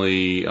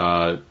emotionally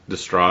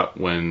distraught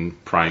when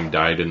Prime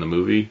died in the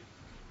movie?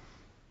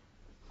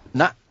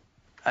 Not.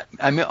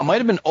 I might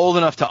have been old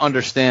enough to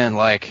understand,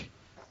 like,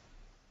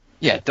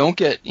 yeah, don't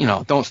have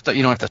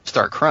to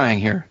start crying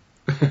here.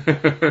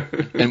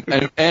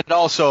 and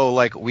also,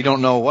 like, we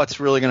don't know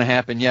what's really going to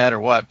happen yet or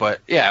what,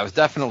 but yeah, it was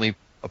definitely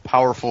a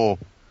powerful,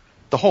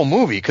 the whole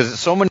movie, because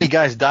so many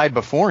guys died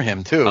before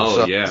him too. Oh,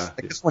 so yeah.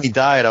 I guess when he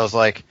died, I was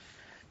like,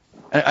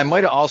 I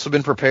might have also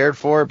been prepared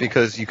for it,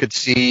 because you could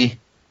see,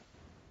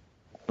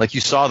 like,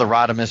 you saw the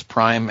Rodimus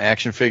Prime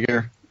action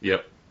figure.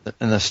 Yep.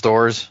 In the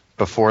stores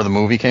before the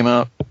movie came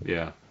out.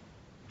 Yeah.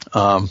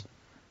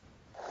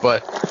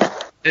 But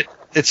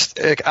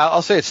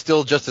I'll say it's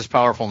still just as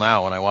powerful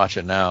now when I watch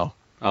it now.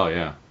 Oh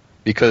yeah.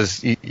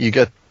 Because you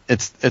get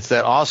it's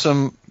that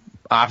awesome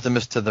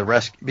Optimus to the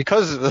rescue,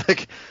 because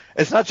like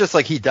it's not just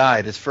like he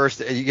died. It's first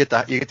you get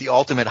the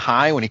ultimate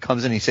high when he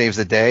comes in, he saves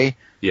the day.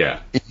 Yeah.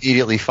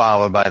 Immediately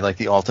followed by like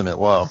the ultimate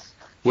low.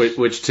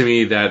 Which to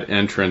me, that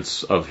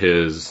entrance of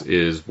his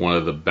is one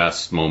of the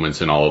best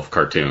moments in all of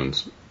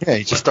cartoons. Yeah,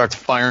 he just starts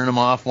firing them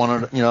off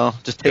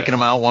just taking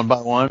them out one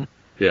by one.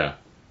 Yeah.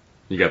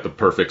 You got the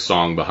perfect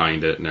song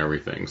behind it and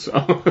everything. So,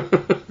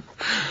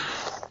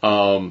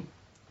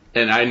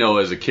 and I know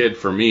as a kid,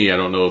 for me, I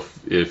don't know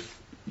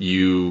if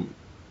you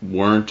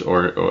weren't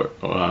or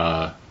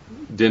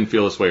didn't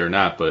feel this way or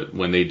not, but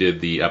when they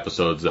did the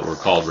episodes that were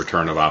called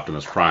Return of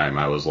Optimus Prime,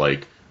 I was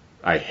like,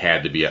 I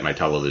had to be at my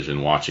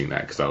television watching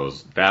that,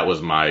 because that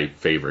was my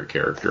favorite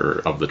character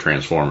of the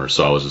Transformers.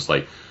 So I was just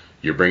like,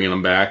 you're bringing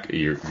them back?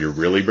 You're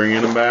really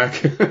bringing them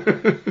back?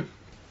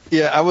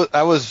 Yeah,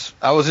 I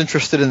was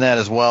interested in that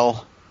as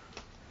well.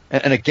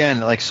 And again,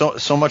 like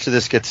so much of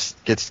this gets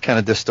kind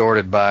of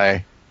distorted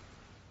by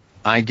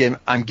I'm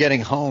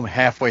getting home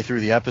halfway through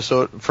the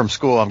episode from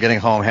school. I'm getting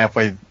home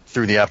halfway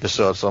through the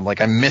episode, so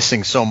I'm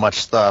missing so much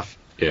stuff.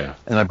 Yeah.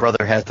 And my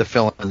brother had to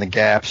fill in the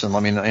gaps and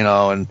let me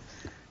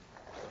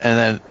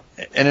and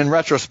in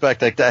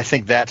retrospect, I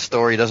think that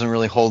story doesn't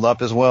really hold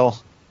up as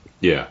well.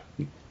 Yeah.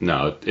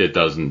 No, it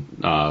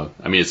doesn't. I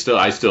mean,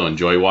 I still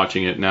enjoy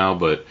watching it now,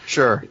 but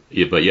sure.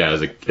 But yeah,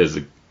 as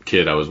a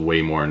kid, I was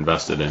way more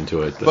invested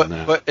into it than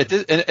that.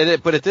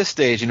 But at this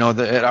stage,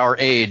 at our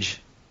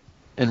age,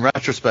 in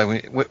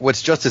retrospect,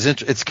 what's just as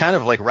it's kind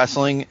of like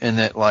wrestling in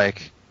that,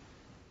 like,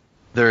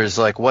 there's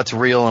like what's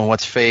real and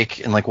what's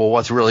fake, and like, well,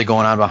 what's really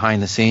going on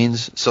behind the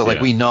scenes. So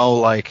like we know,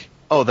 like,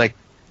 oh,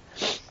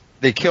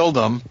 they killed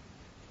him,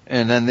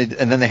 and then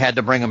they had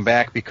to bring him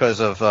back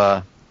because of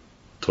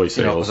toy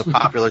sales. It was a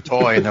popular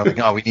toy, and they're like,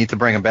 oh, we need to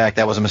bring him back.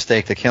 That was a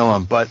mistake to kill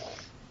him. But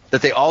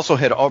that they also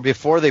had,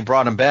 before they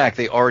brought him back,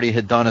 they already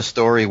had done a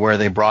story where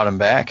they brought him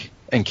back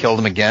and killed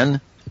him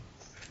again.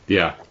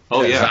 Yeah.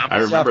 Oh, yeah. I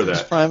remember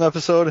that. Prime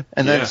episode.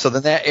 And then, so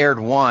then that aired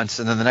once,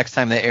 and then the next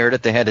time they aired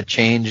it, they had to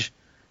change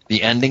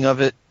the ending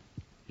of it.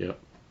 Yep.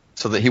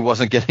 So that he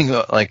wasn't getting,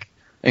 like,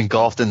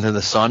 engulfed into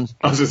the sun.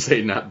 I was going to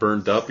say not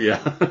burned up,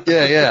 yeah.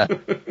 Yeah.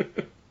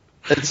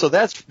 And so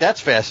that's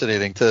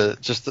fascinating to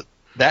just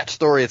that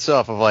story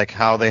itself of like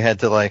how they had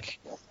to like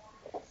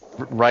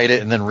write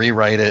it and then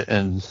rewrite it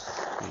and.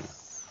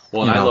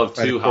 Well, and I love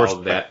too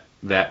how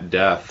that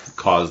death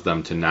caused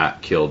them to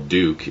not kill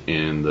Duke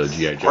in the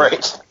G.I. Joe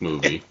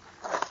movie.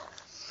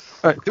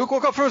 All right, Duke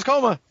woke up from his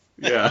coma.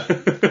 Yeah.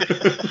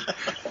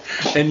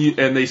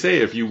 And they say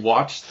if you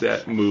watch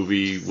that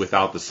movie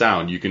without the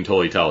sound, you can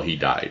totally tell he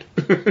died.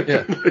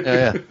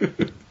 Yeah.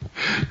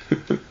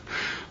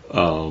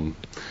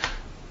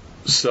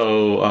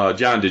 So,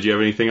 John, did you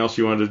have anything else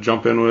you wanted to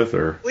jump in with,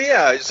 or? Well,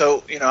 yeah.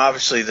 So,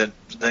 obviously the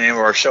name of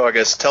our show, I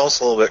guess, tell us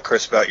a little bit,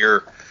 Chris, about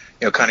your,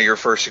 kind of your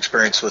first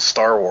experience with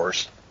Star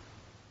Wars.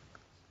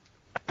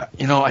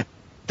 I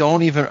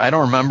don't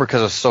remember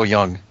because I was so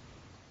young.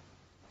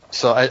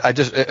 So I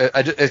just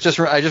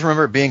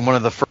remember it being one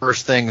of the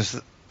first things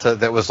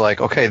that was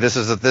like, okay, this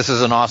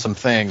is an awesome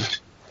thing,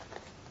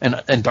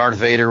 and Darth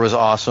Vader was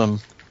awesome,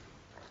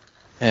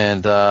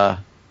 and I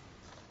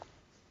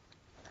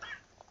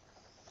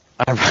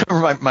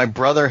remember my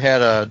brother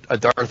had a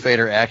Darth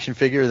Vader action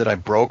figure that I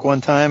broke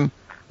one time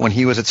when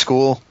he was at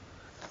school,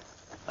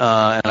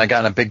 and I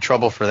got in a big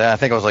trouble for that. I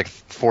think I was like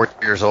 4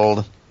 years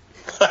old.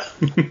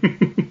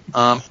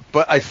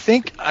 But I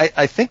think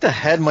the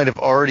head might have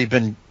already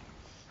been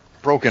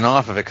broken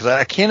off of it, because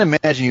I can't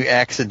imagine you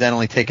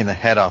accidentally taking the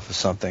head off of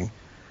something.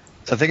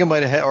 So I think it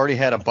might have already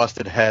had a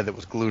busted head that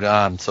was glued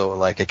on, so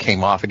like it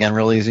came off again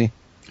real easy.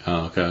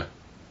 Oh, okay.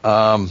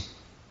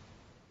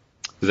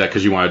 Is that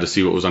because you wanted to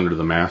see what was under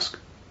the mask?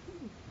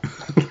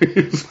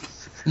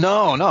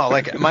 No.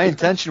 Like, my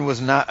intention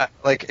was not,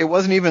 like, it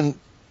wasn't even,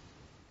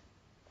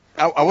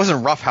 I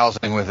wasn't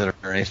roughhousing with it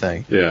or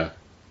anything. Yeah.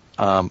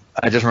 I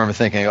just remember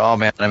thinking, oh,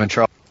 man, I'm in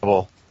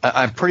trouble.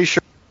 I'm pretty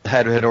sure the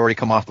head had already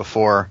come off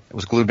before. It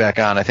was glued back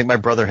on. I think my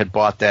brother had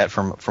bought that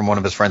from one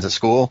of his friends at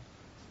school.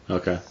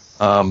 Okay.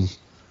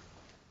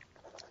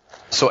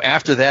 So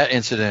after that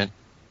incident,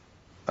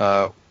 we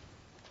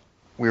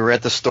were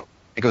at the store.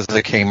 I think it was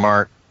the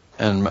Kmart,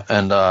 and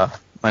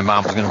my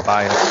mom was going to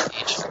buy us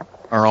each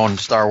our own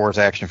Star Wars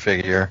action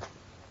figure.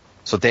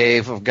 So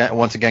Dave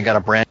once again got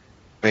a brand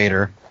new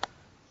Vader.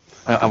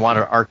 I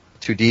wanted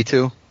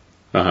R2D2.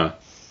 Uh-huh.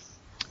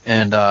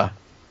 And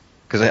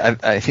because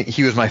I think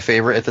he was my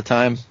favorite at the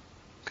time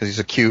because he's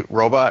a cute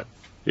robot.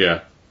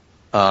 Yeah.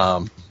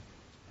 That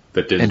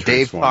didn't and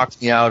Dave transform.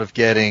 talked me out of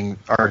getting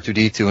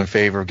R2D2 in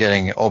favor of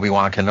getting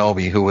Obi-Wan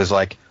Kenobi, who was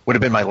would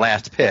have been my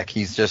last pick.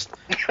 He's just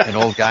an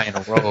old guy in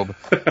a robe.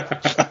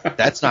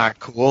 That's not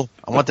cool.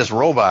 I want this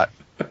robot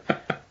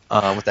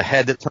with the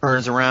head that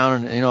turns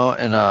around,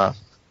 and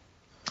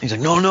he's like,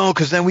 no,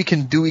 because then we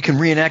can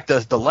reenact the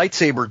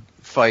lightsaber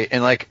fight.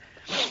 And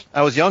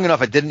I was young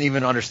enough, I didn't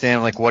even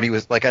understand what he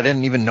was I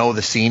didn't even know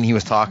the scene he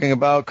was talking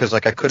about because I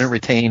couldn't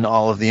retain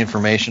all of the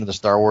information of the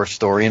Star Wars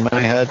story in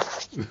my head.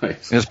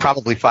 Nice. It was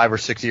probably 5 or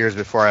 6 years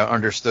before I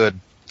understood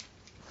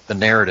the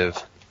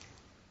narrative.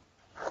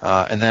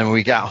 And then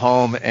we got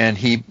home, and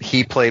he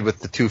played with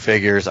the two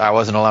figures. I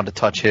wasn't allowed to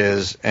touch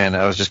his, and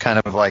I was just kind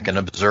of like an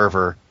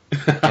observer.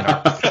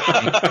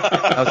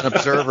 I was an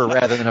observer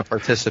rather than a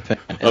participant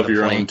Of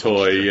your own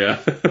toy, yeah.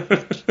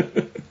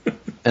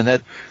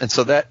 And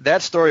so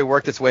that story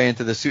worked its way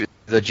into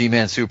the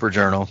G-Man Super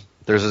Journal.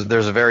 There's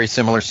a very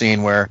similar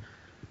scene where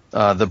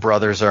the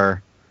brothers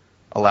are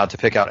allowed to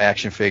pick out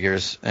action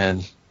figures,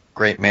 and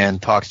Great Man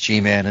talks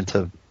G-Man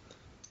into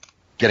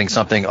getting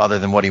something other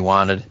than what he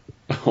wanted,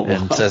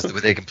 and says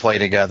that they can play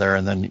together.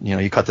 And then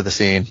you cut to the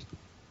scene.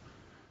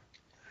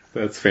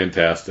 That's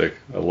fantastic.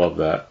 I love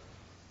that.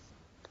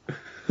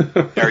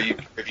 Have you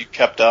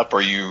kept up?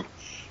 Are you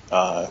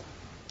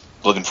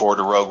looking forward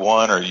to Rogue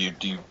One, or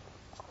do you?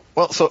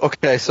 Well, so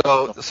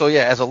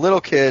yeah, as a little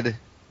kid,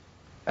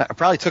 it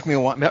probably took me a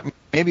while,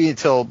 maybe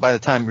until by the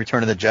time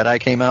Return of the Jedi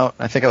came out.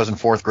 I think I was in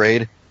 4th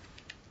grade,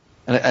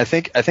 and I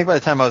think by the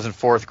time I was in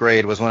 4th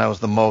grade was when I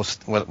was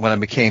when I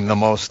became the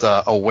most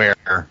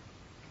aware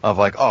of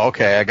oh,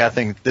 okay, I got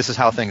things. This is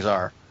how things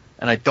are,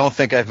 and I don't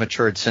think I've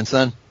matured since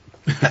then.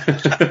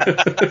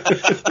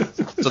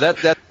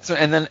 So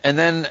and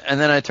then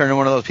I turned into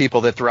one of those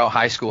people that throughout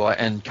high school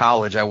and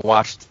college I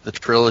watched the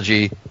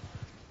trilogy,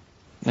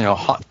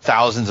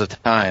 thousands of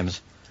times,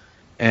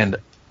 and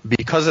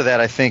because of that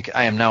I think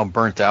I am now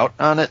burnt out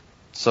on it.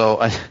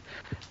 So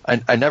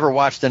I never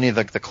watched any of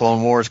the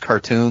Clone Wars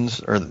cartoons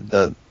or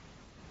the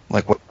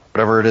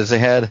whatever it is they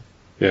had.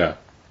 Yeah.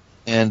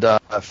 And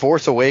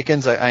Force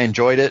Awakens I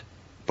enjoyed it,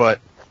 but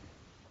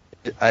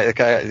I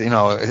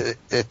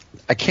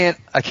can't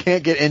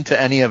get into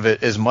any of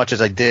it as much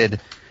as I did,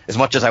 as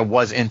much as I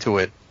was into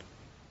it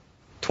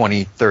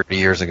 20, 30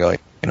 years ago.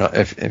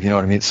 If you know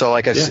what I mean. So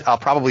I'll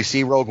probably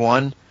see Rogue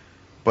One,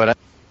 but I'm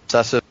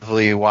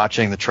obsessively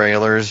watching the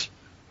trailers,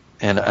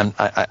 and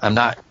I'm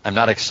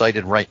not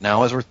excited right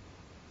now as we're.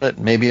 But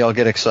maybe I'll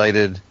get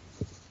excited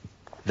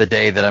the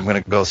day that I'm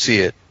going to go see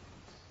it.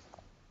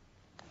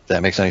 If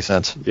that makes any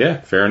sense.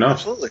 Yeah, fair enough.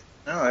 Absolutely.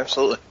 No,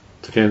 absolutely.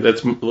 Okay,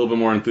 that's a little bit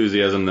more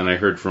enthusiasm than I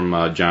heard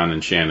from John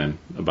and Shannon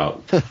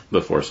about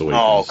The Force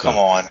Awakens. Oh, come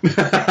on.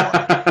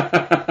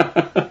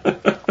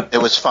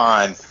 It was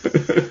fine.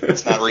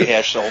 Let's not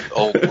rehash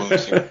old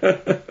wounds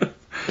here.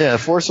 Yeah,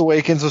 Force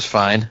Awakens was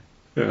fine.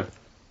 Yeah.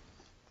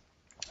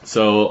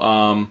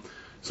 So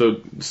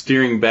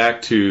steering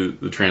back to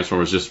the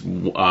Transformers, just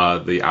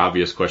the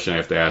obvious question I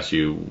have to ask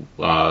you: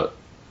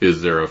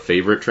 is there a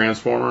favorite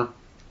Transformer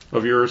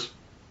of yours?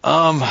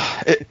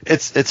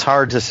 It's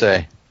hard to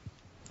say.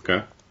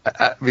 Okay.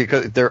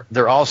 Because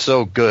they're all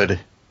so good.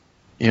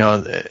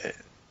 I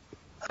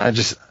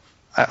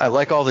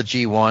like all the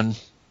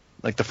G1,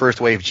 like the first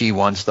wave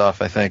G1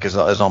 stuff. I think is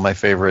all my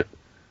favorite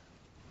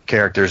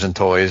characters and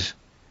toys.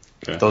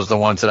 Okay. Those are the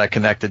ones that I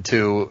connected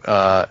to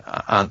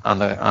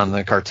on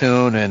the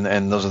cartoon,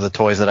 and those are the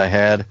toys that I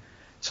had.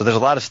 So there's a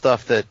lot of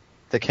stuff that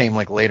came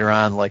later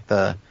on,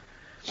 the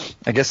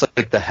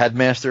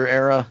Headmaster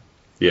era.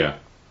 Yeah.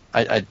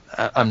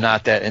 I'm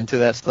not that into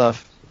that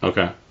stuff.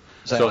 Okay.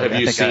 So have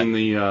you seen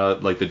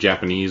the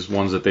Japanese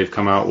ones that they've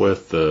come out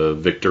with, the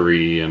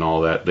Victory and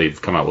all that? They've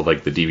come out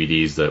with the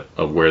DVDs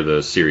of where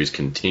the series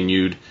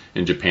continued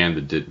in Japan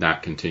that did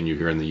not continue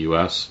here in the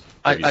U.S.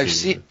 I've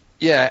seen.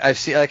 Yeah, I've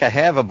seen. I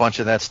have a bunch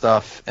of that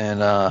stuff,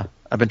 and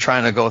I've been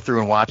trying to go through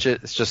and watch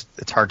it.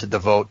 It's hard to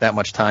devote that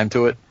much time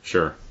to it.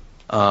 Sure.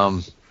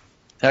 I've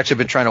actually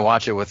been trying to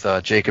watch it with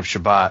Jacob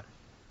Shabbat.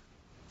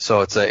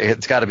 So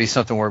it's got to be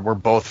something where we're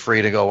both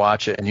free to go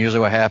watch it. And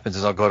usually what happens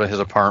is I'll go to his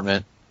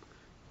apartment.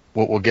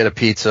 We'll get a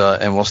pizza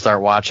and we'll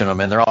start watching them,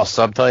 and they're all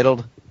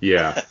subtitled.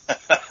 Yeah.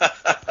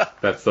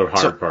 That's the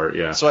hard part,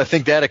 yeah. So I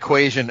think that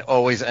equation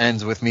always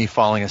ends with me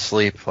falling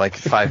asleep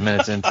 5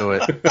 minutes into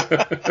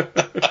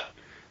it.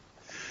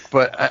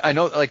 But I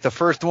know the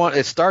first one,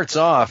 it starts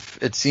off,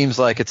 it seems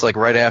like it's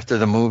right after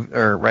the movie,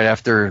 or right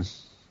after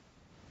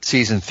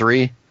season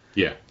 3.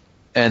 Yeah.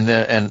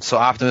 And so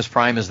Optimus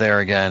Prime is there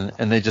again,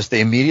 and they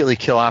immediately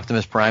kill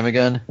Optimus Prime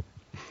again.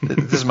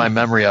 This is my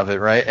memory of it,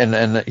 right?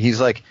 And he's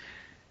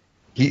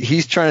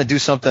he's trying to do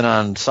something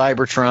on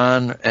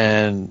Cybertron,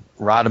 and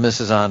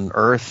Rodimus is on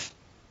Earth.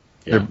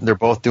 Yeah. They're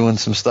both doing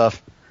some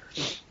stuff,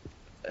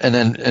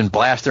 then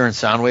Blaster and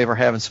Soundwave are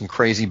having some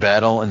crazy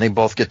battle, and they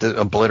both get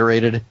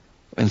obliterated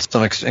in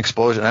some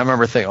explosion. I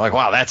remember thinking, like,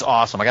 wow, that's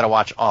awesome. I got to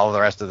watch all of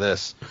the rest of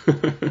this.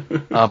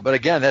 But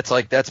again,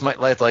 that's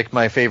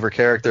my favorite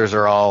characters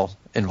are all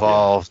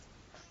involved,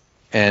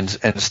 and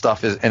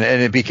stuff is, and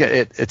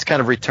it's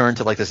kind of returned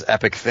to like this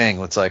epic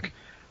thing. It's like,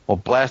 well,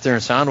 Blaster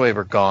and Soundwave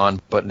are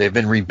gone, but they've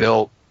been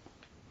rebuilt,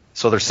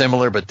 so they're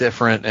similar but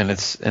different, and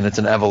it's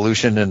an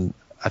evolution, and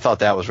I thought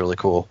that was really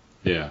cool.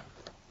 Yeah.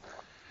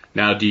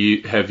 Now, do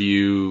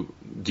you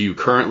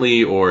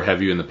currently, or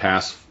have you in the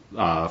past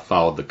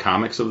followed the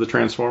comics of the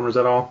Transformers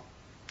at all?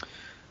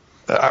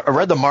 I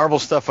read the Marvel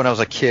stuff when I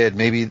was a kid,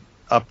 maybe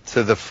up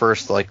to the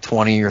first like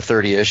 20 or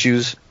 30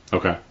 issues.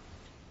 Okay.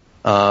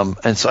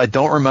 And so I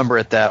don't remember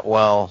it that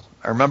well.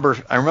 I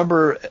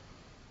remember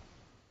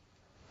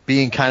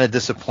being kind of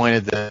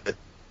disappointed that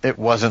it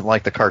wasn't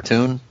like the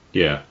cartoon.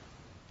 Yeah.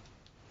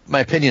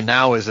 My opinion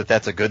now is that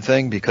that's a good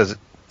thing, because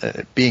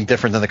being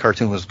different than the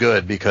cartoon was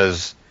good,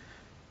 because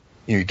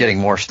you're getting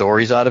more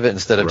stories out of it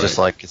instead of just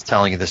like it's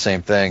telling you the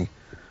same thing.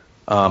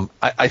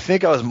 I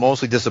think I was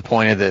mostly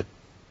disappointed that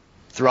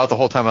throughout the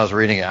whole time I was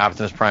reading it,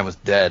 Optimus Prime was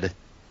dead.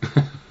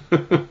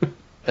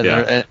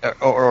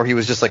 Or he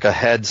was just like a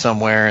head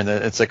somewhere, and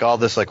it's like all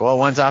this like, well,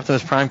 when's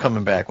Optimus Prime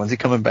coming back? When's he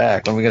coming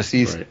back? When are we going to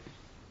see? Right.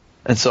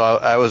 And so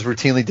I was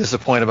routinely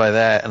disappointed by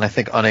that, and I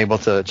think unable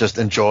to just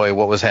enjoy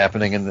what was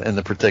happening in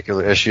the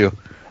particular issue.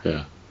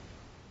 Yeah.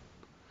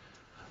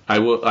 I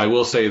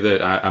will say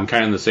that I'm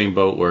kind of in the same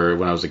boat where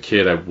when I was a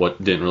kid, I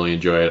didn't really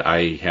enjoy it.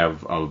 I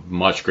have a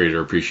much greater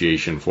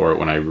appreciation for it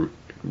when I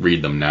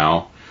read them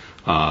now.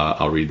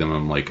 I'll read them and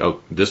I'm like,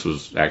 oh, this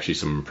was actually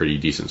some pretty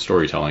decent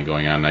storytelling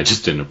going on, and I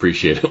just didn't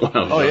appreciate it when I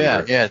was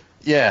younger.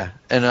 Yeah.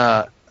 And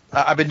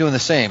I've been doing the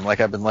same. Like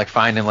I've been like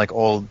finding like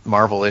old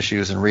Marvel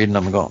issues and reading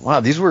them and going,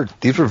 wow, these were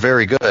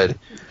very good.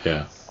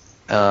 Yeah.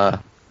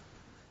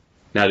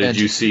 Now, did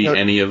you see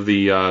any of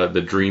the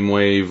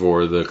Dreamwave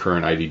or the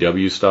current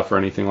IDW stuff or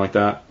anything like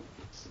that?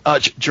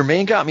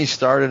 Jermaine got me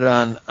started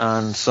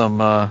on some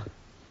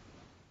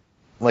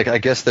like I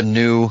guess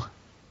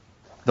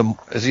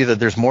is either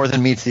There's More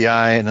Than Meets the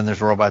Eye, and then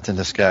there's Robots in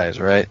Disguise,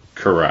 right?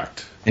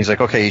 Correct. He's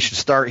like, okay, you should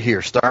start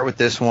here. Start with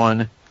this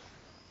one.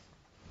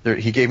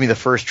 He gave me the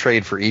first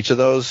trade for each of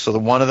those. So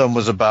one of them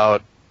was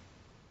about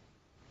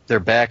they're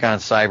back on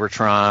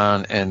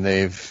Cybertron, and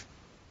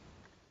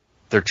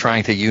they're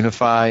trying to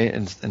unify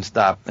and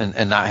stop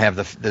and not have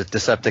the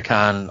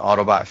Decepticon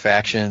Autobot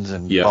factions,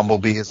 and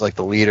Bumblebee is like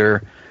the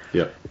leader.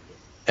 Yep.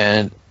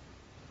 And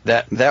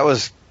that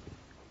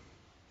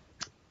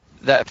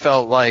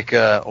felt like,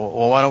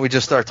 well, why don't we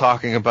just start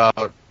talking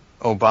about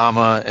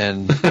Obama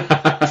and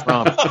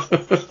Trump?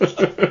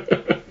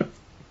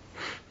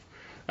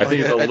 I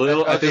think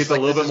it's a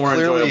little bit more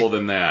enjoyable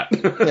than that.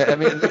 Yeah, I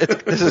mean,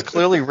 this is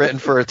clearly written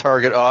for a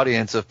target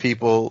audience of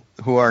people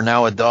who are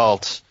now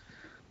adults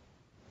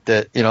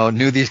that,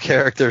 knew these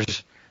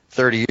characters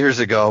 30 years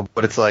ago,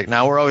 but it's like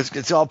now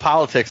it's all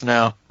politics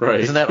now.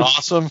 Right. Isn't that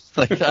awesome?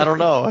 Like, I don't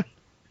know.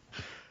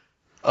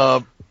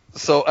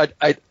 So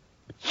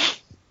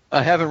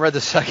I haven't read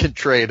the second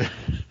trade.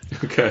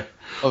 Okay.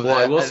 Well,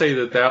 I will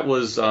say that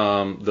was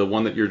the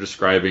one that you're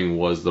describing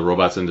was the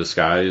Robots in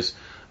Disguise.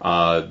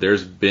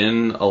 There's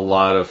been a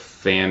lot of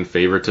fan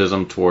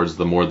favoritism towards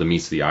the More Than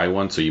Meets the Eye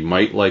one, so you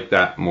might like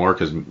that more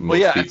because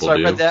most people do.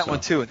 I read that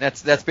one too, and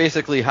that's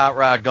basically Hot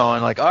Rod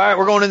going like, all right,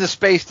 we're going into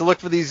space to look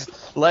for these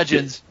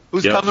legends.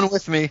 Who's coming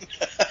with me?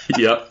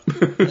 Yep.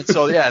 And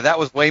so that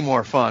was way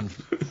more fun.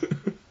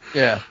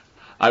 Yeah.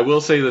 I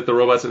will say that the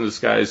Robots in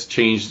Disguise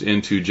changed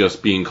into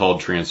just being called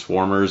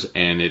Transformers,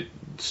 and it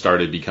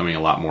started becoming a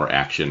lot more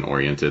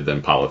action-oriented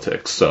than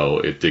politics, so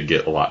it did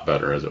get a lot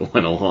better as it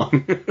went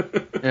along.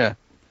 Yeah.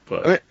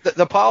 But I mean,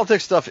 the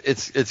politics stuff,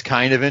 it's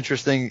kind of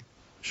interesting.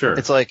 Sure.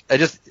 It's like, I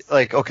just,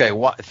 like, okay,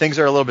 things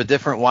are a little bit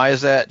different. Why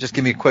is that? Just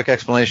give me a quick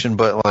explanation,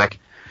 but, like,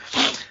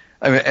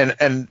 I mean,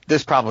 and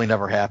this probably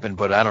never happened,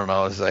 but I don't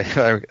know. It's like,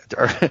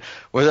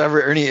 was there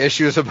ever any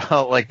issues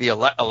about like the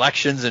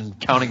elections and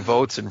counting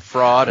votes and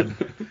fraud?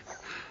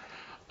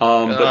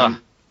 And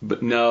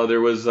but no,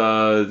 there was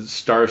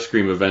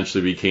Starscream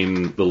eventually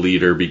became the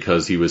leader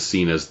because he was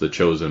seen as the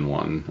chosen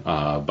one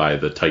by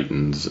the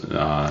Titans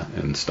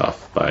and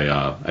stuff. By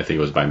I think it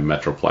was by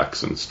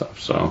Metroplex and stuff.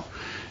 So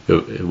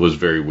it was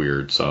very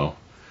weird. So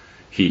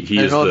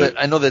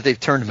I know that they've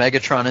turned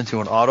Megatron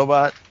into an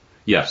Autobot.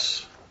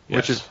 Yes.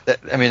 Which is,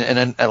 I mean, and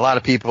then a lot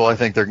of people, I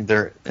think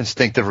their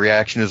instinctive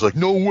reaction is like,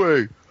 no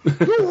way,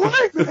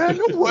 man,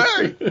 no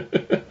way.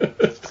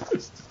 But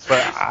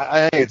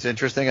I think it's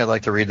interesting. I'd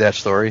like to read that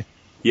story.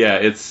 Yeah,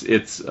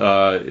 it's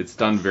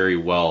done very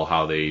well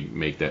how they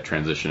make that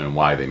transition and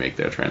why they make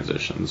that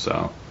transition.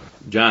 So,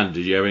 John,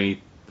 did you have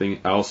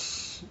anything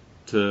else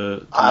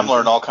to I'm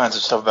learning all kinds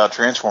of stuff about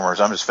Transformers.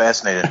 I'm just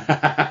fascinated.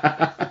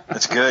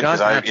 It's good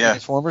because I'm a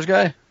Transformers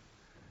guy.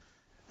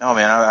 No,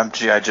 man, I'm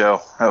G.I.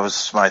 Joe. That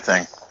was my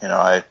thing.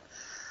 I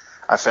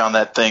found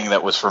that thing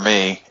that was for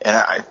me,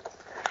 and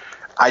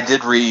I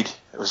did read.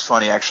 It was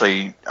funny,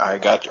 actually. I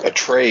got a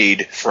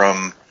trade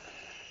from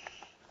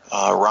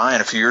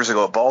Ryan a few years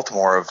ago at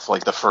Baltimore of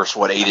like the first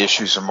 8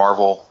 issues of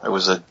Marvel. It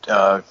was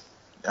I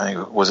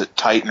think was it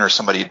Titan or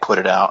somebody had put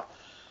it out,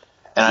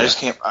 and I just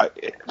can't.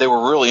 They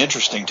were really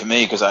interesting to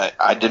me because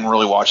I didn't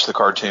really watch the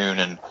cartoon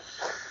and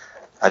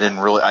I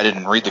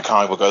didn't read the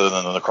comic book other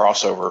than the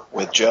crossover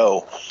with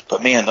Joe.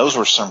 But man, those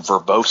were some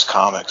verbose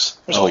comics.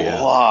 There's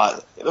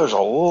a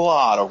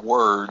lot of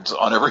words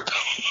on every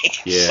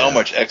page. Yeah. So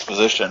much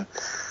exposition.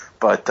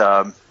 But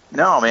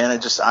no,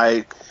 man,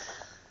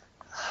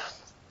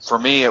 for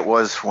me, it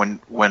was when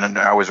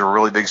I was a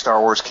really big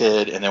Star Wars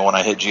kid, and then when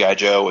I hit G.I.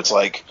 Joe, it's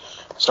like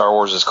Star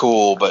Wars is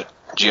cool, but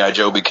G.I.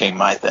 Joe became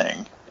my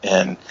thing.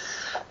 And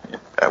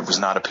it was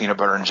not a peanut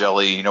butter and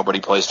jelly, nobody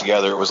plays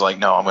together. It was like,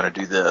 no, I'm going to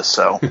do this.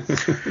 So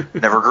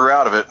never grew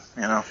out of it,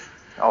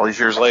 all these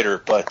years later.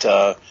 But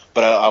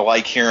I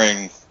like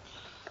hearing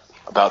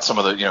about some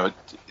of the,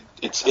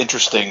 it's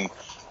interesting,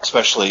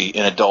 especially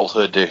in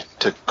adulthood,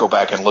 to go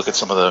back and look at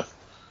some of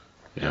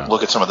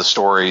the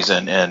stories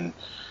and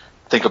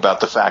think about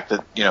the fact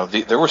that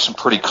there were some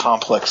pretty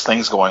complex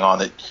things going on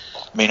that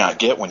you may not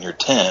get when you're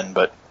 10,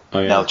 but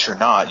now that you're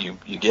not,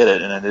 you get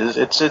it, and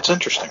it's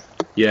interesting.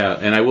 Yeah,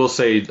 and I will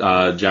say,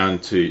 John,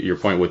 to your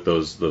point with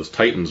those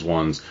Titans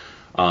ones,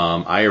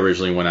 I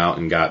originally went out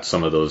and got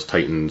some of those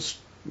Titans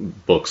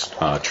books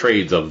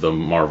trades of the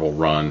Marvel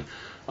run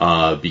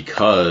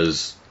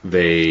because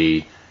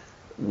they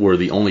were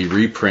the only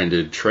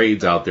reprinted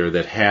trades out there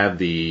that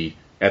had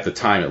at the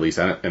time at least,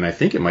 and I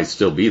think it might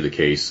still be the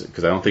case,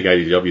 because I don't think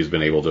IDW has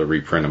been able to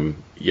reprint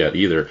them yet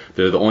either.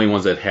 They're the only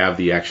ones that have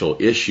the actual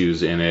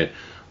issues in it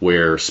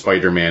where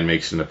Spider-Man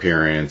makes an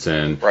appearance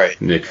and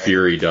Nick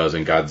Fury does,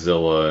 and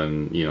Godzilla,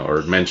 and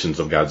or mentions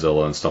of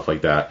Godzilla and stuff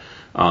like that.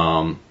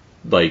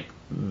 IDW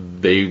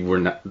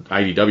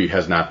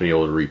has not been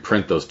able to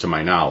reprint those to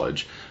my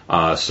knowledge.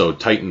 So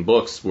Titan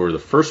Books were the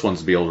first ones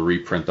to be able to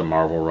reprint the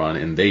Marvel run,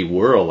 and they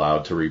were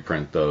allowed to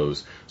reprint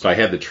those. So I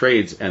had the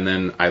trades, and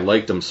then I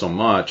liked them so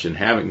much, and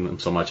having them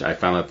so much, I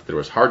found out that there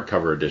was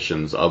hardcover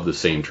editions of the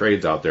same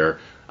trades out there.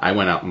 I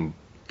went out and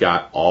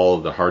got all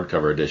of the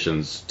hardcover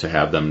editions to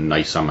have them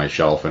nice on my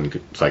shelf, and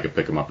so I could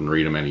pick them up and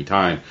read them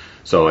anytime.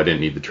 So I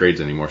didn't need the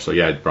trades anymore. So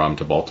yeah, I brought them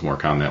to Baltimore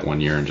Con that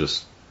one year and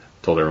just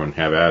told everyone to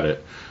have at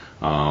it.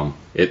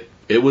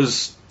 It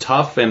was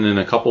tough, and in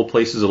a couple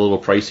places a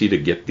little pricey to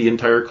get the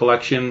entire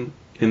collection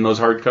in those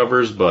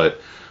hardcovers,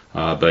 but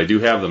I do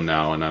have them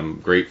now, and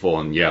I'm grateful.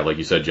 And yeah, like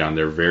you said, John,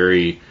 they're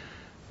very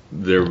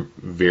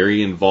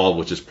involved,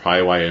 which is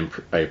probably why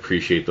I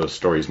appreciate those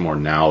stories more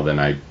now than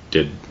I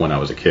did when I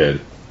was a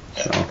kid.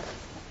 So.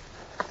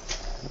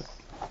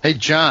 Hey,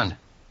 John.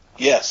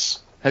 Yes.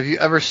 Have you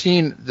ever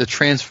seen the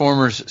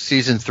Transformers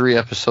Season 3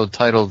 episode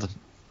titled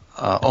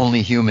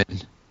Only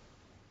Human?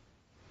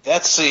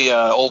 That's the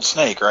old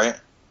Snake, right?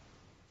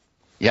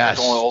 Yes.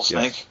 Only old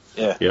Snake?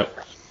 Yeah. Yep.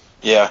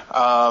 Yeah,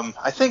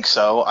 I think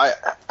so.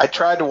 I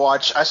tried to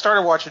watch. I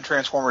started watching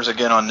Transformers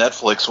again on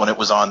Netflix when it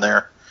was on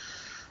there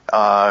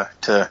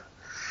to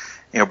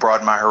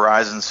broaden my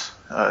horizons.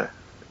 But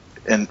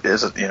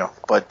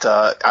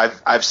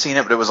I've seen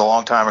it, but it was a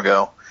long time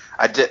ago.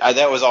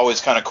 That was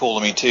always kind of cool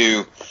to me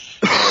too,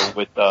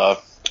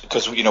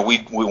 because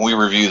we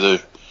review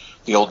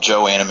the old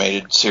Joe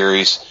animated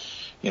series.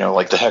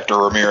 Like the Hector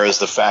Ramirez,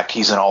 the fact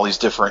he's in all these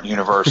different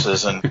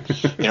universes, and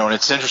and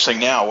it's interesting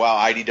now. Wow,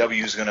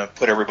 IDW is going to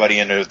put everybody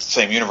into the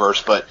same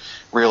universe, but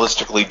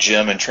realistically,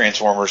 Jim and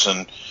Transformers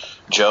and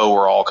Joe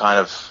were all kind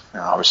of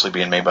obviously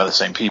being made by the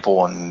same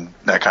people and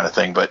that kind of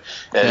thing. But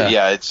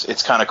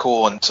it's kind of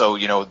cool. And so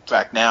in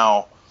fact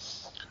now,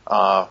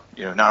 not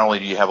only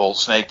do you have Old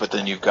Snake, but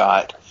then you've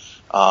got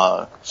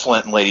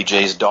Flint and Lady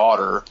J's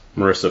daughter,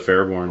 Marissa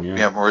Fairborn.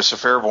 Yeah, Marissa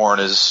Fairborn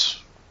is.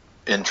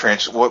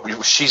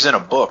 She's in a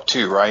book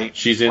too, right?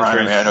 She's in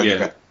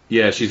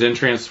she's in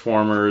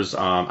Transformers.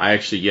 I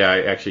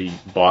actually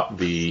bought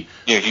the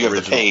you have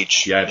the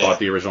page. Yeah, I bought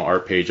the original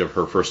art page of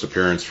her first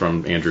appearance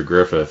from Andrew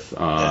Griffith,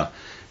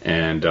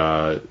 and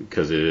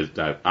because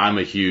I'm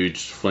a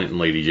huge Flint and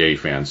Lady J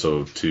fan,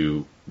 so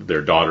to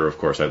their daughter, of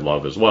course, I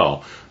love as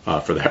well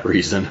for that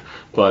reason.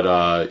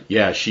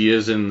 But she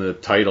is in the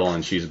title,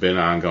 and she's been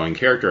an ongoing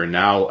character. And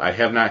now I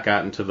have not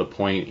gotten to the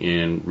point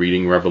in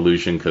reading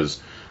Revolution because.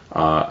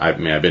 I've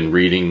been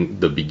reading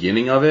the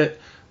beginning of it,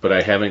 but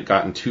I haven't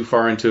gotten too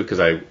far into it because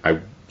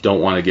I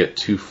don't want to get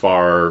too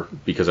far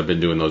because I've been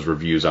doing those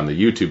reviews on the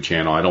YouTube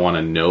channel. I don't want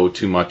to know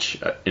too much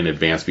in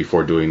advance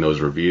before doing those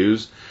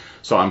reviews.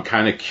 So I'm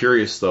kind of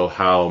curious, though,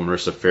 how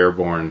Marissa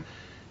Fairborn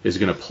is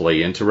going to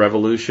play into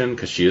Revolution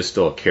because she is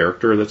still a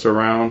character that's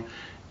around.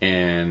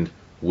 And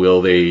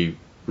will they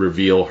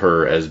reveal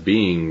her as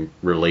being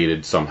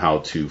related somehow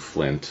to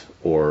Flint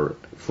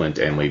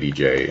and Lady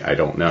J? I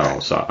don't know.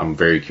 So I'm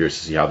very curious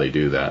to see how they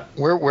do that.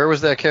 Where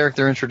was that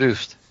character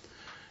introduced?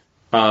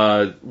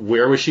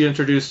 Where was she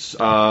introduced?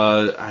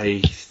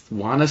 I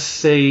want to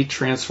say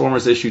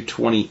Transformers issue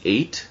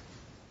 28.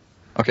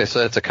 Okay,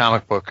 so it's a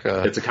comic book.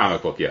 It's a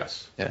comic book,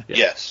 yes. Yeah.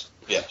 Yes.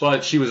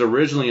 But she was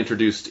originally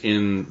introduced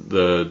in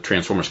the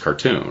Transformers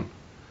cartoon.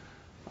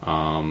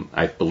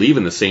 I believe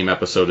in the same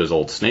episode as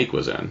Old Snake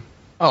was in.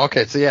 Oh,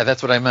 okay. So yeah,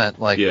 that's what I meant.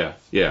 Like,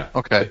 Yeah.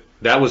 Okay.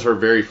 That was her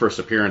very first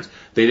appearance.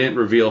 They didn't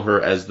reveal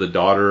her as the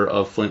daughter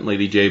of Flint and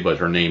Lady J, but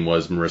her name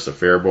was Marissa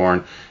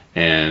Fairborn,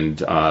 and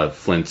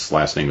Flint's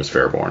last name was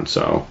Fairborn.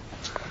 So,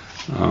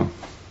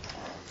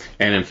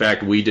 and in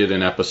fact, we did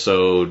an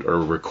episode,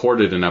 or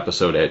recorded an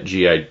episode at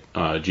GI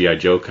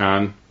Joe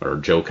Con, or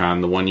Joe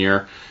Con the one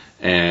year,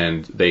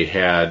 and they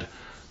had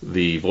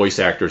the voice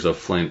actors of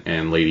Flint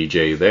and Lady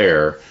J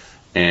there,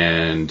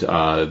 and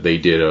they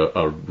did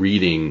a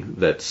reading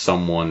that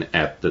someone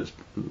at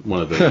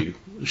one of the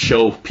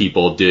show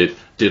people did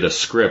a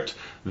script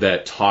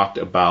that talked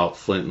about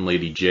Flint and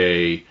Lady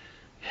J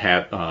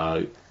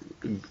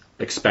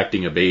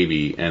expecting a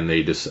baby, and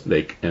and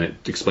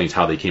it explains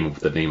how they came up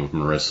with the name of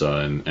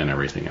Marissa and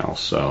everything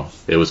else. So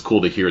it was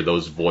cool to hear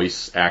those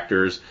voice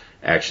actors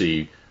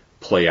actually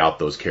play out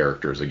those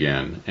characters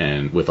again,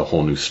 and with a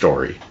whole new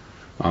story.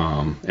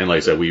 And like I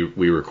said,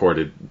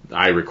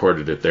 I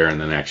recorded it there and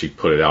then actually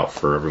put it out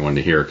for everyone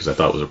to hear because I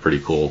thought it was a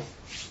pretty cool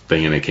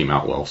thing, and it came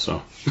out well.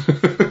 So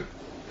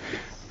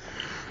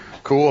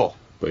Cool.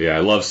 But yeah, I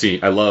love the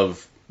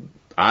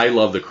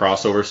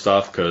crossover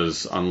stuff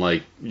because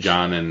unlike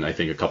John and I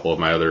think a couple of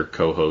my other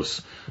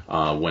co-hosts,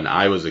 when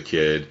I was a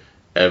kid,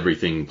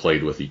 everything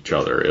played with each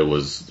other. It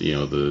was,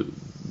 the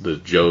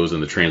Joes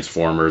and the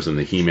Transformers and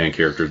the He-Man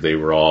characters, they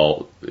were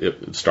all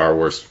Star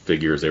Wars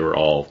figures. They were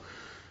all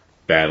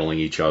battling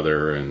each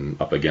other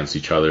and up against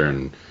each other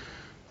and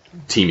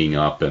teaming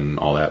up and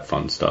all that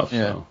fun stuff.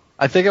 Yeah. So.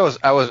 I think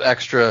I was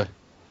extra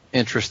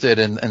interested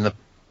in the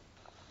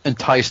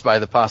enticed by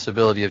the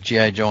possibility of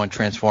G.I. Joe and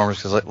Transformers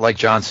because, like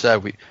John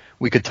said,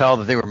 we could tell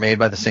that they were made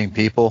by the same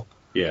people.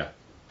 Yeah.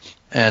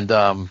 And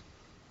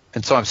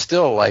so I'm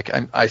still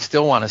I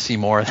still want to see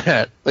more of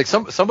that. Like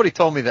somebody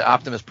told me that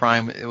Optimus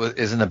Prime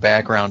is in the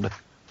background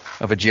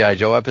of a G.I.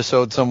 Joe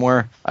episode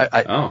somewhere.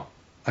 I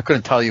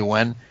couldn't tell you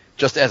when,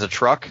 just as a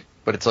truck,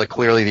 but it's like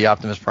clearly the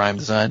Optimus Prime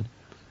design.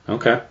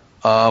 Okay.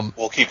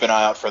 We'll keep an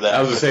eye out for that.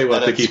 I was going to say we'll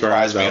have to keep our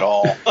eyes out. At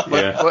all.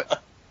 Yeah.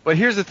 But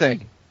here's the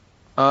thing.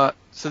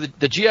 So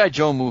the G.I.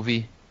 Joe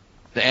movie,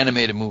 the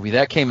animated movie,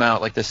 that came out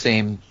like the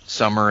same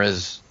summer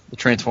as the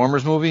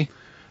Transformers movie?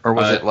 Or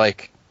was it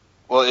like...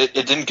 Well, it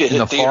didn't get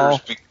hit theaters.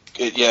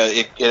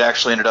 It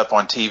actually ended up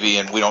on TV,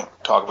 and we don't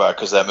talk about it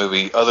because that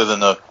movie, other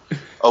than the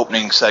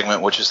opening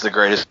segment, which is the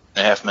greatest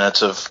 1.5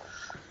 minutes of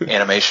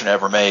animation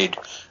ever made,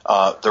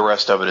 the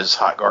rest of it is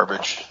hot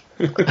garbage,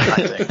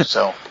 I think.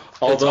 So...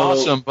 It's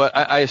awesome, but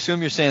I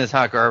assume you're saying it's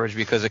hot garbage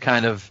because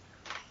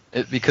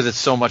because it's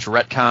so much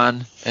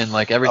retcon and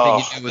like everything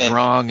you do is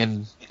wrong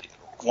and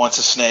once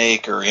a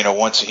snake or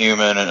once a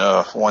human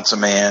and once a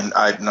man.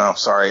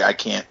 Sorry, I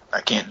can't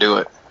do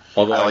it.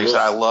 Although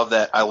I love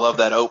that. I love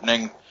that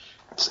opening.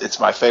 It's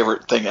my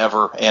favorite thing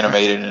ever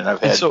animated, and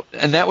I've had.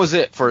 And that was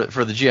it for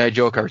the G.I.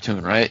 Joe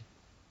cartoon, right?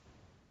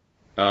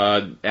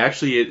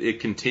 Actually, it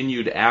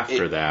continued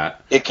after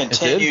that. It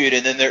continued,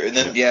 and then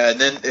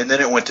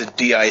it went to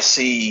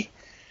DIC,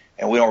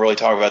 and we don't really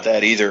talk about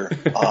that either.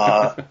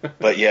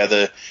 But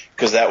yeah,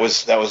 because that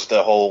was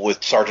the whole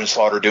with Sergeant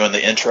Slaughter doing the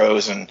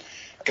intros and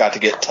got to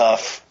get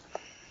tough.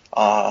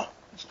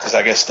 Because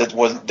I guess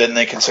didn't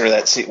they consider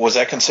that? Was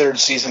that considered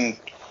season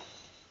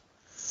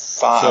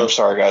 5? I'm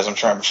sorry, guys,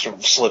 I'm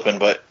slipping,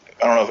 but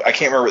I don't know. I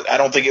can't remember. I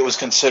don't think it was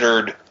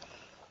considered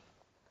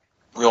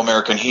Real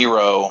American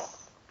Hero.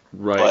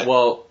 Right.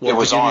 Well, it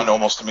was on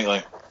almost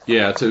immediately.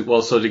 Yeah.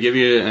 So to give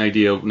you an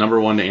idea, number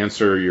one, to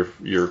answer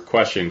your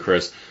question,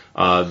 Chris,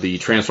 the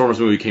Transformers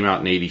movie came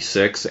out in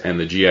 '86, and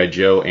the G.I.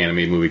 Joe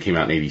animated movie came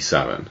out in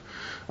 '87.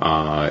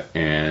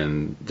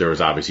 And there was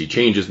obviously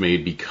changes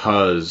made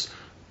because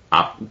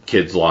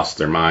kids lost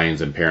their minds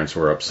and parents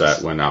were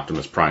upset when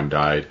Optimus Prime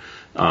died,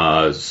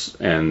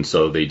 and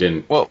so they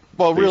didn't. Well,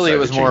 really, it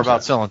was more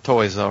about selling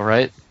toys, though,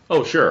 right?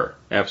 Oh, sure,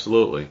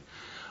 absolutely.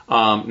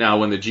 Now,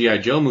 when the G.I.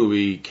 Joe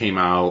movie came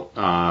out,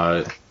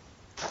 one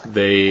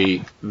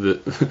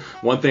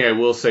thing I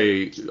will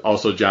say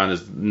also, John,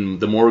 is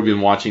the more we've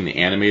been watching the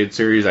animated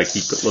series, I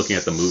keep looking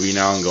at the movie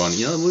now and going,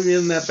 the movie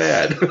isn't that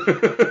bad.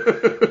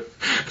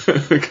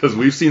 Because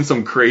we've seen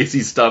some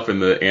crazy stuff in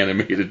the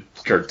animated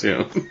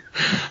cartoon.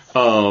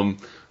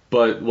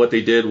 But what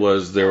they did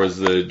was there was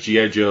the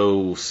G.I.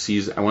 Joe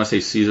season, I want to say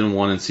season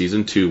 1 and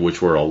season 2,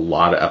 which were a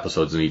lot of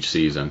episodes in each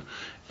season.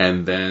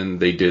 And then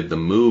they did the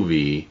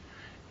movie.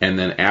 And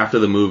then after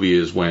the movie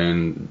is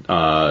when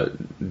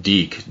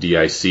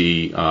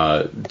DIC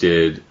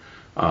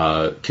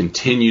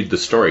continued the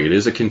story. It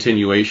is a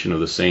continuation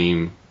of the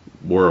same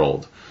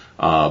world,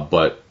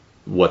 but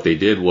what they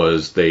did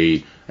was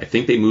I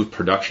think they moved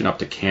production up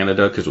to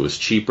Canada because it was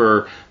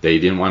cheaper. They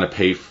didn't want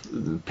to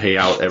pay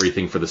out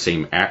everything for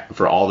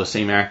for all the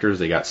same actors.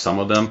 They got some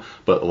of them,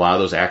 but a lot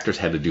of those actors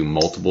had to do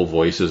multiple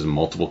voices and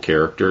multiple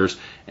characters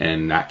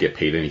and not get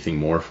paid anything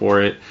more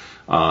for it.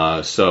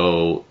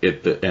 So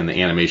the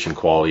animation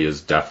quality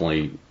is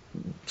definitely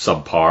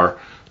subpar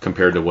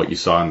compared to what you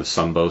saw in the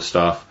Sunbow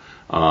stuff.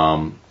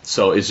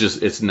 So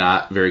it's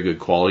not very good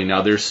quality.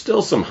 Now there's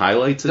still some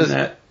highlights in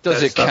that.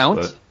 Does it stuff,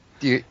 count?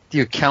 Do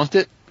you count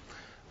it?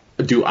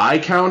 Do I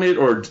count it,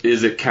 or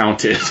is it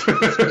counted?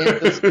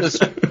 Does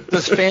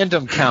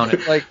fandom count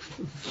it? Like,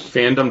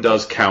 fandom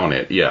does count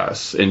it,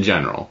 yes. In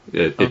general,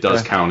 it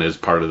does count as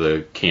part of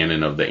the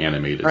canon of the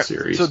animated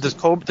series. So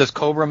does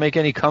Cobra make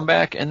any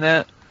comeback in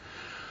that?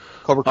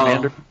 Cobra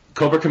Commander.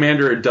 Cobra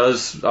Commander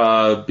does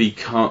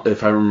become,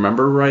 if I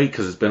remember right,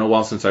 because it's been a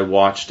while since I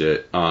watched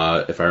it.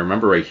 If I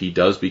remember right, he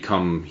does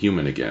become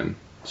human again.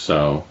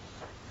 So,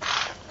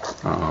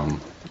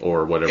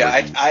 or whatever.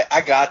 Yeah,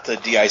 I got the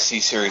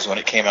DIC series when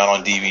it came out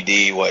on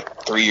DVD.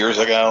 3 years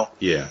ago?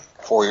 Yeah.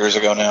 4 years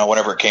ago now,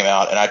 whenever it came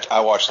out, and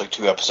I watched like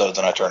 2 episodes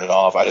and I turned it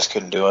off. I just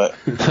couldn't do it.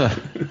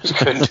 Just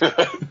couldn't do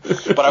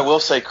it. But I will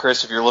say,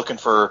 Chris, if you're looking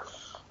for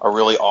a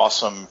really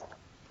awesome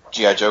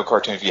G.I. Joe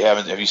cartoon,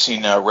 have you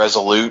seen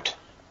Resolute?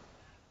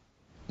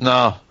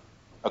 No.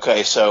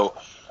 Okay, so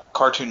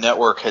Cartoon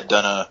Network had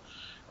done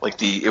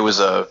it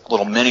was a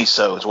little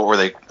mini-sodes. What were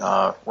they,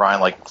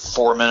 Ryan, like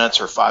 4 minutes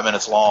or 5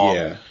 minutes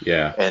long?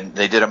 Yeah. And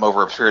they did them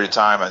over a period of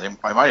time.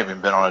 I might have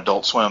even been on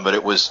Adult Swim, but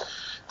it was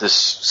this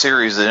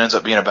series that ends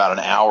up being about an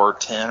hour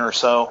 10 or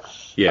so.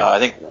 Yeah. I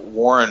think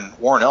Warren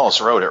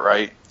Ellis wrote it,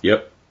 right?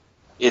 Yep.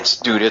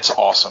 It's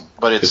awesome,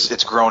 but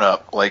it's grown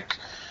up. Like,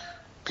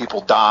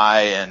 people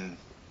die and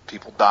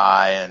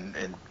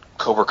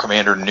Cobra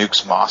Commander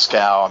nukes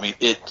Moscow. I mean,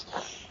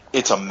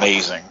 it's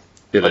amazing.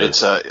 You can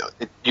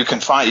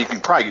find it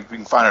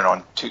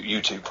on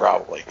YouTube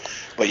probably.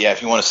 But yeah,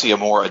 if you want to see a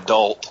more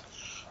adult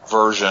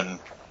version,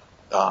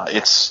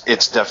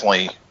 it's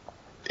definitely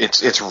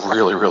it's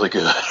really, really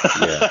good.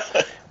 Yeah.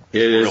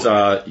 It is.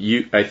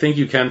 I think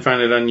you can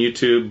find it on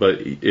YouTube,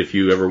 but if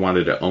you ever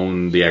wanted to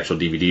own the actual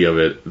DVD of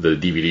it, the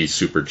DVD is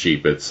super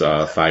cheap. It's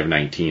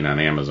 $5.19 on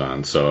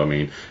Amazon. So I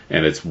mean,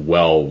 and it's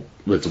way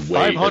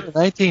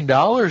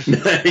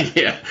 $519.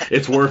 Yeah,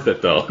 it's worth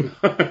it though.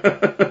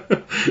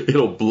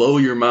 It'll blow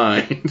your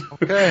mind.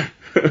 Okay.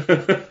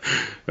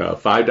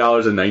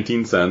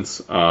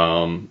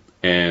 $5.19,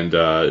 and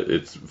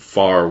it's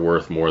far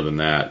worth more than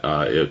that.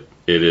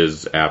 It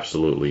is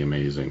absolutely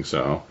amazing.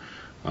 So.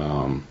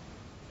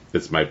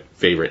 It's my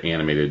favorite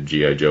animated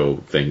G.I. Joe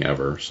thing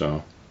ever.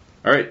 So,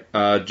 all right,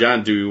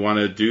 John, do you want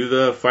to do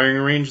the firing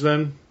range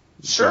then?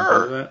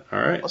 Sure. All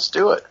right, let's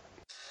do it.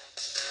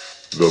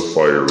 The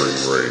firing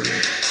range.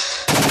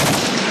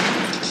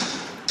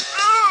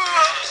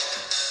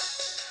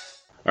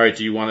 All right,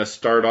 do you want to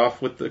start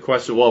off with the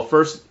question? Well,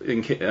 first,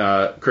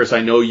 Chris,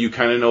 I know you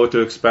kind of know what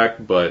to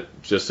expect, but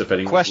just if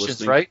anyone's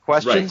listening, right?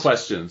 Questions.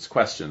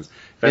 If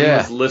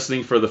anyone's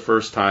listening for the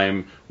first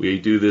time, we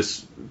do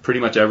this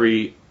pretty much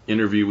every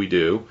interview we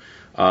do.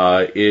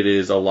 It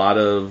is a lot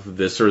of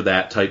this or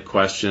that type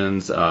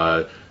questions.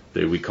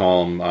 We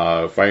call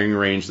them firing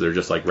range. They're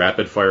just like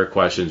rapid fire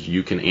questions.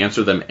 You can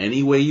answer them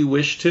any way you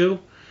wish to,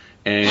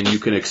 and you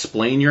can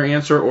explain your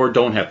answer or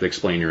don't have to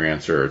explain your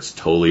answer. It's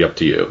totally up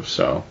to you.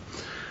 So,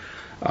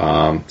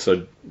 John,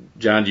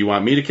 do you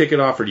want me to kick it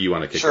off, or do you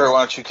want to kick it off? Sure,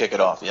 why don't you kick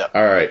it off? Yeah.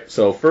 All right.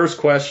 So first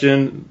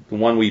question, the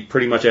one we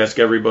pretty much ask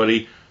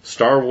everybody: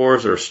 Star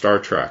Wars or Star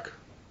Trek?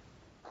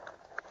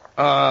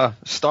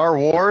 Star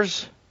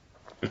Wars.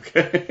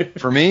 Okay.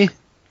 For me.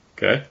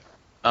 Okay.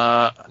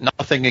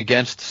 Nothing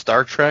against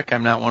Star Trek.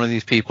 I'm not one of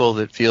these people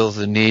that feels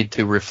the need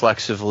to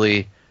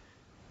reflexively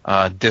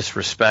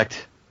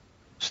disrespect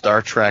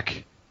Star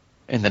Trek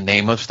in the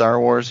name of Star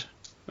Wars.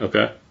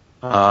 Okay.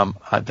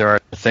 There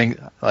are things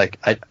like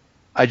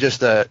I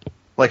just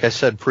like I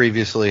said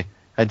previously,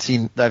 I've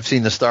seen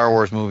the Star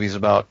Wars movies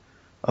about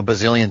a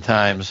bazillion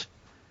times,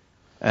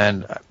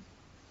 and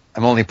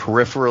I'm only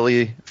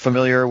peripherally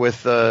familiar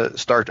with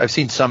I've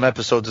seen some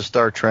episodes of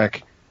Star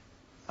Trek.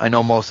 I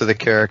know most of the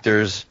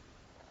characters.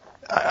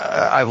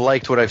 I've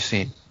liked what I've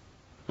seen.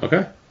 Okay.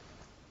 All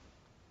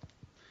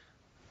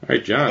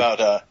right, John.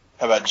 How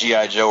about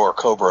G.I. Joe or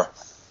Cobra?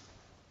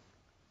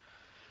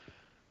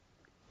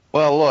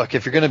 Well, look,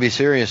 if you're going to be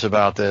serious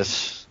about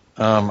this,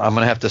 I'm going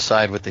to have to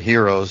side with the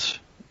heroes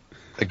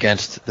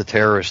against the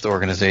terrorist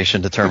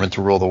organization determined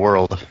to rule the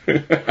world.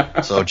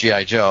 So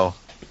G.I. Joe.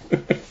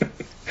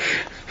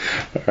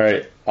 All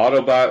right,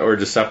 Autobot or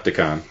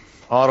Decepticon?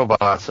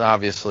 Autobots,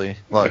 obviously.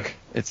 Look,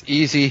 it's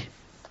easy.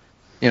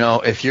 You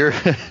know, if you're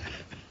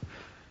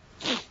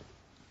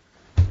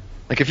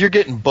if you're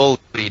getting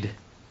bullied,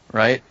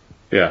 right?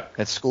 Yeah.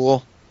 At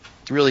school,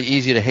 it's really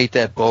easy to hate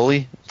that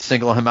bully,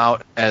 single him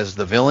out as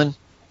the villain.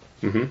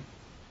 Mm-hmm.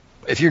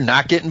 If you're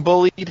not getting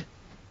bullied,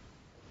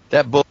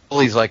 that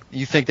bully's like,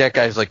 you think that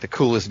guy's like the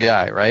coolest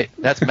guy, right?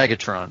 That's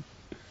Megatron.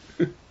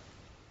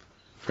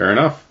 Fair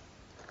enough.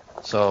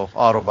 So,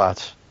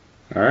 Autobots.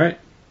 All right.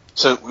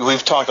 So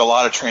we've talked a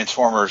lot of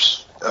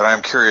Transformers, and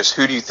I'm curious,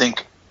 who do you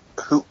think,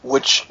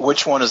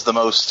 which one is the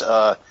most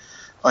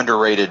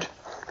underrated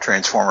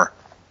Transformer?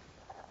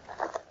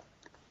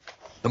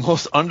 The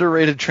most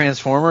underrated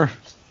Transformer?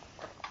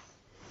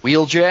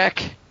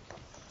 Wheeljack.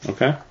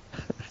 Okay.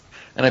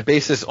 And I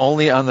base this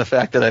only on the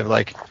fact that I've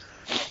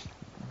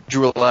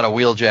drew a lot of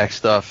Wheeljack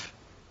stuff,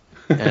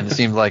 and it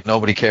seemed like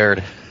nobody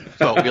cared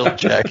about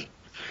Wheeljack.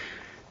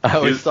 I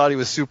always thought he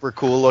was super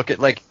cool looking.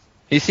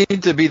 He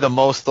seemed to be the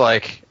most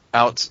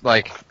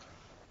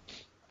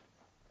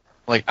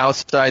like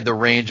outside the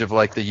range of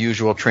like the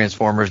usual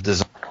Transformers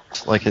design.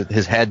 Like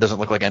his head doesn't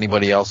look like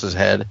anybody else's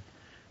head,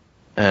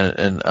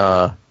 and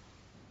I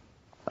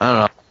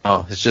don't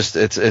know. It's just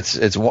it's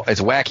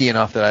wacky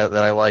enough that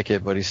I like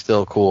it, but he's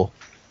still cool.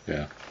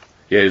 Yeah,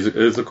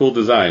 it's a cool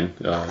design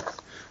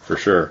for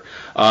sure.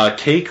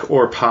 Cake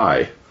or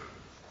pie?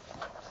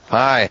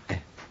 Pie.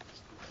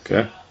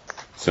 Okay,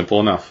 simple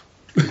enough.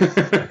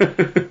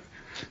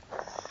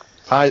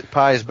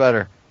 Pie is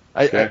better.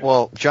 Okay.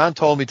 Well, John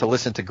told me to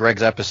listen to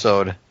Greg's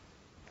episode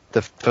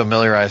to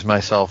familiarize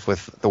myself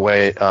with the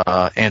way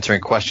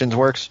answering questions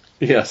works.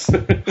 Yes.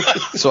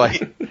 So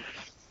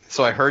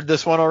I heard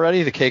this one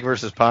already, the cake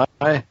versus pie.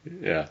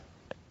 Yeah.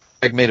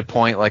 Greg made a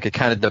point, like it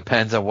kind of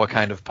depends on what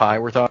kind of pie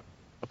we're talking.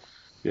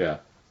 Yeah.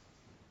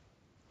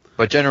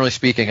 But generally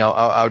speaking,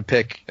 I would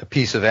pick a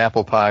piece of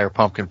apple pie or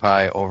pumpkin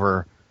pie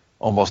over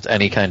almost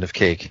any kind of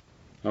cake.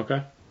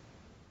 Okay.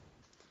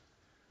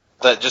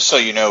 That, just so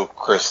you know,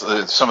 Chris,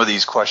 some of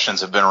these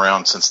questions have been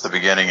around since the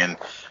beginning, and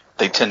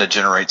they tend to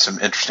generate some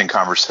interesting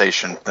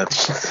conversation.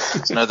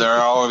 That's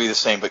they're all going to be the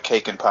same, but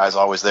cake and pie is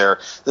always there.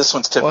 This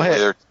one's typically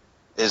there.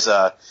 Is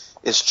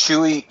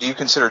Chewie? Do you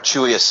consider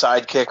Chewie a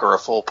sidekick or a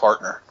full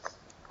partner?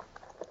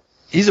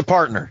 He's a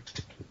partner.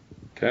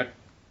 Okay.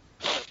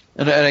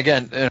 And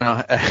again, you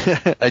know,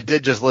 I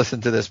did just listen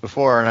to this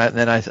before,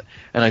 and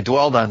I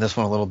dwelled on this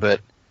one a little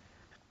bit.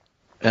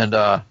 And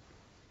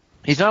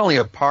he's not only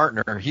a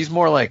partner; he's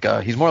more like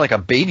a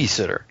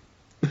babysitter.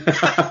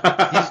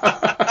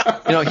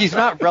 He's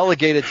not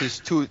relegated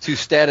to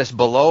status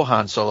below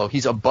Han Solo.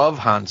 He's above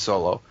Han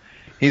Solo.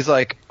 He's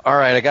like, all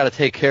right, I got to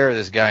take care of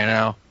this guy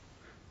now.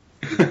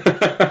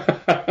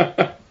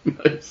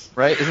 Nice.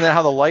 Right? Isn't that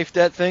how the life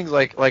debt things?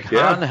 Like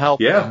Han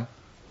helped him.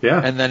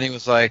 Yeah. And then he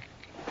was like,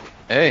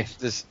 hey,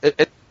 it's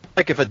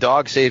like if a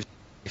dog saves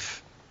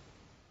life,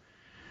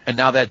 and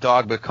now that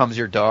dog becomes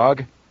your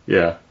dog.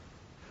 Yeah.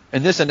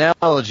 In this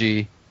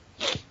analogy,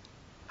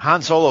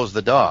 Han Solo's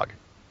the dog.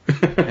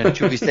 And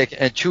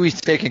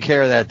Chewie's taking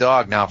care of that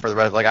dog now for the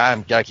rest. Like, I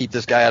gotta keep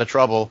this guy out of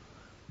trouble.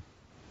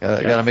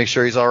 Gotta make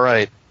sure he's all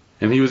right.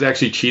 And he was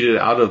actually cheated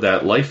out of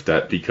that life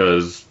debt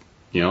because,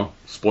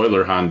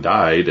 spoiler, Han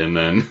died, and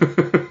then,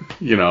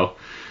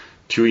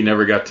 Chewie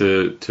never got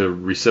to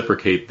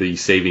reciprocate the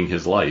saving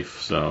his life.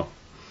 So,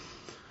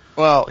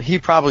 well, he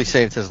probably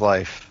saved his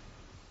life.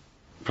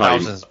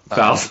 Probably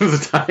thousands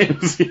of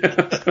times. Yeah.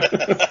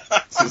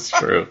 This is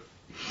true.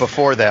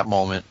 Before that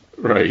moment,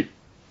 right?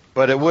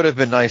 But it would have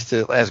been nice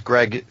to, as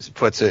Greg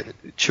puts it,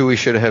 Chewie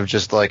should have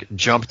just like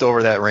jumped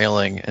over that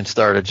railing and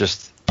started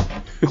just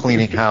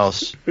cleaning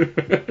house.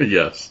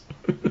 Yes.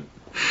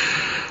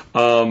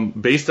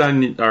 Based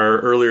on our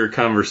earlier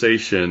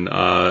conversation,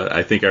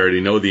 I think I already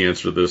know the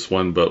answer to this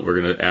one, but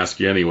we're going to ask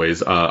you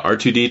anyways.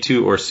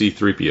 R2-D2 or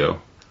C-3PO?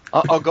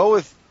 I'll go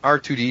with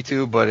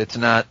R2-D2, but it's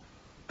not.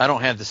 I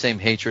don't have the same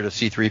hatred of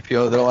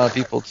C-3PO that a lot of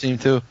people seem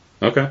to.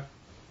 Okay.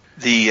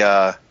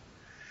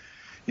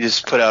 You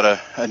just put out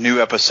a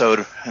new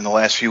episode in the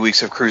last few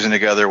weeks of Cruising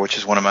Together, which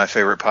is one of my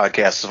favorite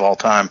podcasts of all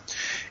time.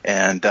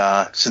 And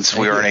since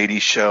we are an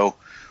 80s show,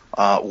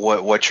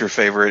 what's your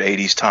favorite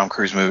 80s Tom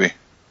Cruise movie?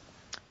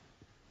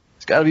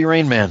 It's got to be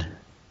Rain Man.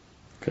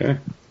 Okay.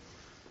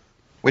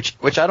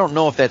 Which I don't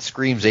know if that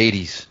screams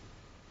 80s.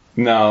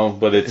 No,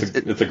 but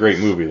it's a great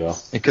movie though.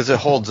 Because it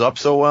holds up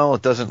so well,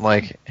 it doesn't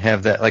like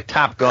have that, like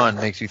Top Gun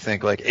makes you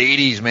think like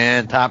 80s,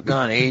 man, Top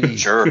Gun 80s.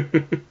 Sure.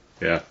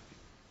 Yeah.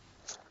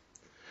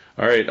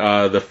 All right,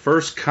 the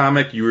first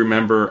comic you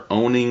remember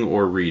owning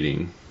or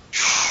reading?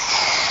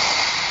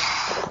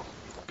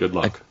 Good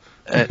luck.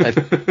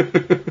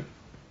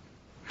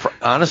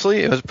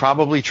 Honestly, it was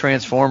probably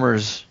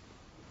Transformers,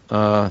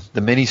 the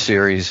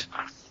miniseries.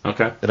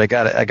 Okay. That I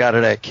got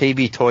it at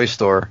KB Toy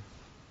Store.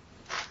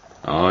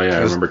 Oh yeah,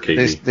 I remember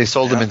KB. They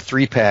sold them in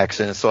 3-packs,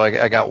 and so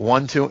I got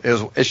 1, 2. It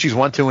was issues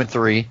 1, 2, and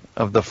 3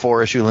 of the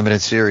 4-issue limited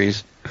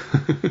series.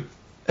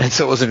 And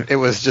so it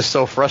was just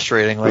so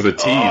frustrating. Like, it was a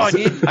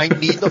tease. I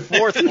need the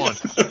 4th one.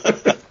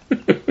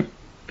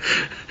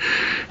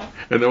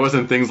 And there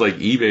wasn't things like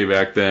eBay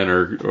back then,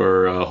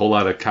 or a whole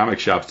lot of comic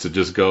shops to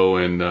just go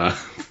and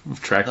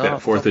track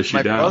that 4th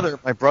issue down.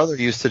 My brother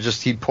used to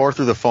he'd pour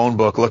through the phone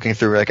book, looking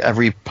through like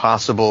every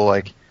possible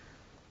like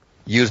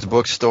used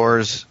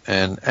bookstores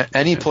and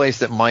any place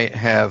that might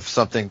have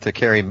something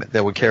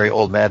that would carry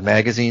old Mad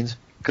magazines,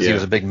 because he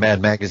was a big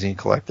Mad magazine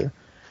collector.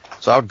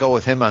 So I would go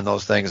with him on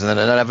those things, and then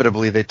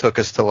inevitably they took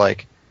us to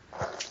like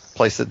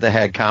place that they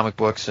had comic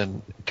books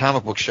and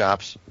comic book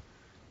shops.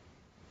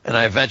 And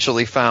I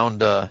eventually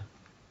found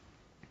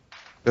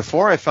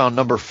before I found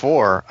number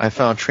 4, I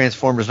found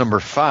Transformers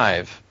number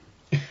 5,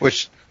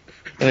 which,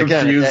 and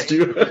again,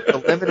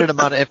 the limited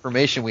amount of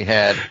information we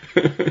had,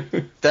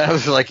 that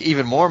was like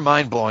even more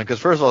mind blowing. Because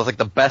first of all, it's like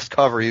the best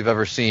cover you've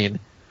ever seen.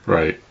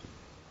 Right.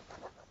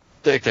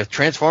 The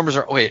Transformers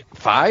are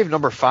 5,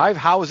 number 5.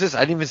 How is this?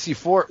 I didn't even see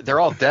 4. They're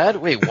all dead.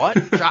 Wait, what?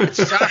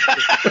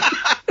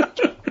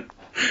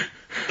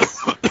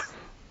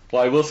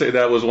 Well, I will say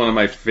that was one of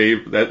my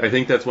favorite. I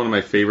think that's one of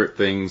my favorite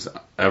things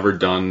ever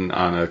done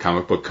on a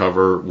comic book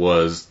cover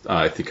was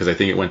because I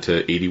think it went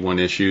to 81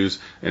 issues,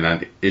 and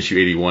on issue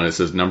 81 it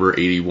says number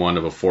 81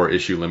 of a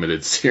 4-issue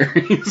limited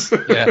series.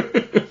 Yeah,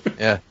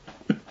 yeah.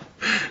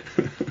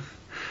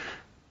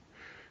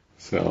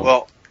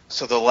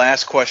 So the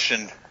last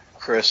question,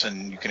 Chris,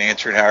 and you can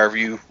answer it however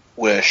you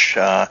wish.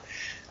 And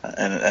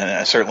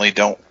I certainly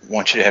don't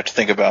want you to have to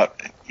think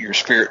about your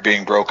spirit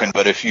being broken.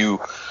 But if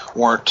you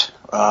weren't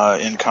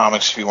in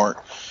comics, if you weren't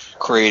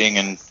creating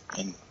and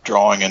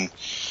drawing and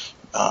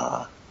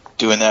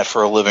doing that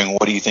for a living,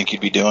 what do you think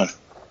you'd be doing?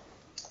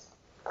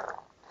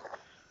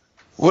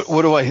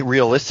 What do I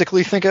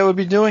realistically think I would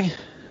be doing?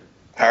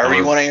 However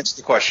you want to answer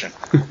the question.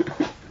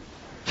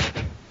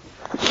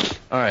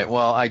 All right.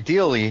 Well,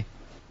 ideally,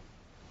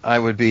 I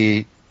would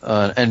be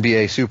an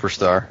NBA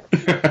superstar.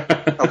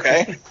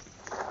 Okay.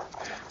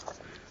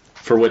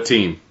 For what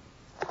team?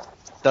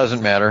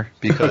 Doesn't matter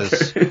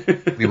because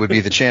we would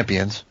be the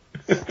champions.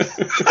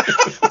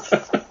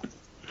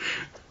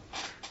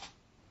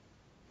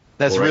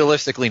 That's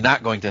realistically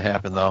not going to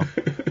happen, though.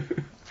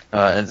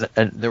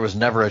 And there was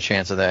never a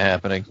chance of that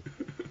happening.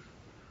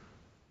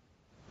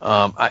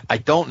 I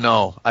don't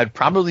know. I'd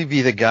probably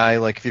be the guy,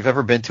 like, if you've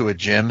ever been to a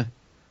gym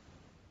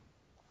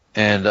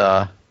and,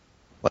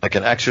 like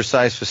an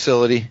exercise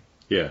facility,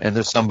 Yeah. and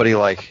there's somebody,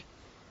 like,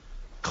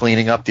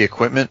 cleaning up the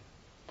equipment.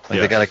 Like,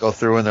 they got to go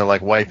through and they're,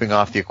 like, wiping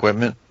off the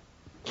equipment.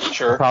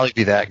 Sure. I'd probably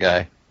be that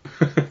guy.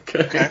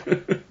 Okay.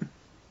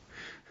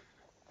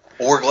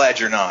 Well, we're glad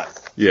you're not.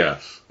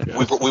 Yes.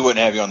 We wouldn't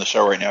have you on the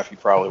show right now if you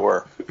probably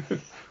were.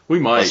 We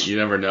might. You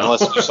never know.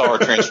 Unless you saw our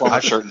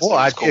Transformers shirt. And Well,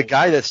 I'd be a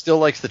guy that still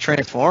likes the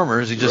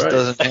Transformers. He just Right.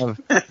 doesn't have.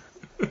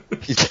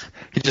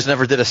 He just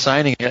never did a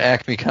signing at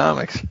Acme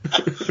Comics.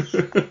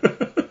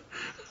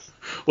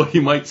 Well,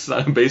 you might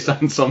sign, based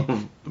on some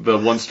of the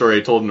one story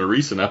I told in a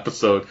recent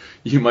episode,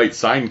 you might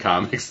sign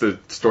comics. The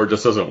store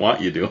just doesn't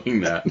want you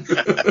doing that.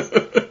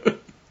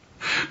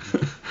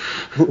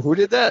 Who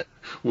did that?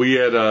 We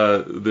had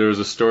there was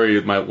a story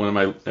at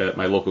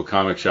my local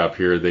comic shop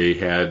here. They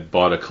had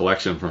bought a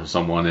collection from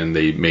someone, and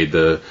they made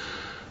the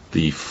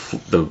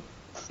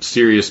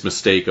serious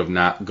mistake of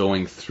not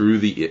going through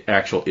the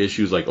actual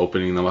issues, like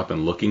opening them up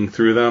and looking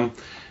through them.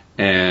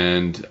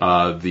 And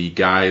the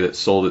guy that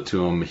sold it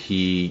to him,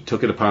 he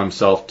took it upon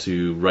himself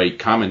to write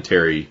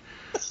commentary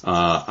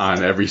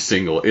on every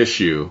single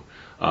issue.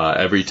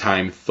 Every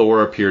time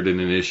Thor appeared in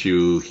an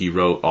issue, he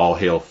wrote "All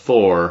Hail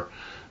Thor."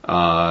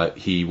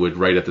 He would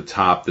write at the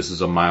top, "This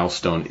is a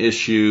milestone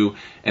issue."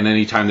 And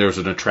anytime there was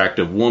an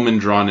attractive woman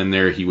drawn in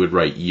there, he would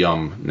write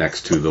 "Yum"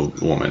 next to the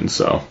woman.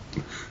 So.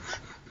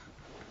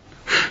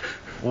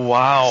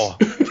 Wow.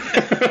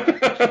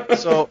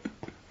 So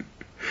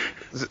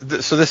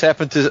this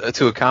happened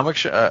to a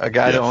comic a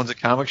guy that owns a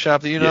comic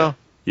shop that you know?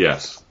 Yeah.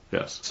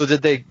 Yes. So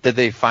did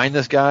they find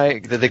this guy?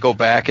 Did they go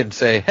back and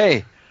say,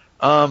 "Hey,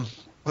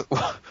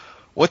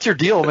 what's your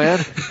deal, man?"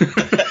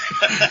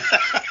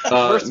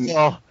 First of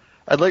all,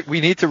 we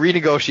need to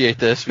renegotiate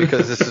this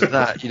because this is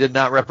not, you did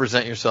not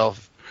represent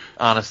yourself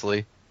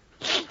honestly.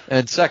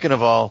 And second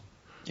of all,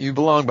 you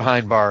belong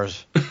behind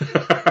bars.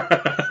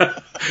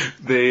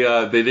 They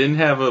didn't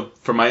have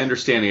from my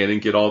understanding, I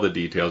didn't get all the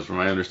details. From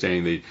my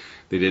understanding,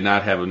 they did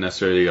not have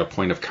necessarily a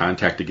point of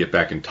contact to get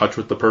back in touch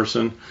with the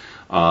person.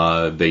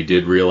 They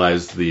did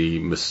realize the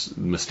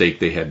mistake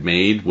they had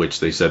made, which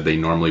they said they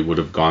normally would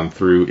have gone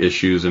through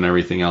issues and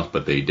everything else,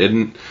 but they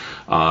didn't.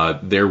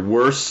 There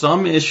were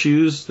some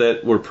issues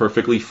that were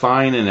perfectly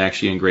fine and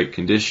actually in great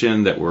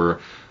condition that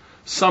were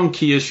some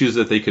key issues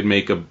that they could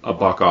make a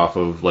buck off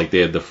of, like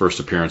they had the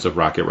first appearance of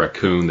Rocket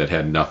Raccoon that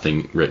had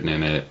nothing written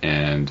in it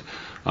and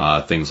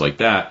things like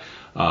that.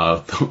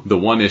 The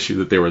one issue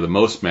that they were the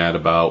most mad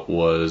about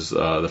was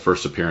the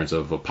first appearance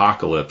of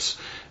Apocalypse,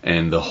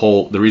 and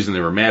the reason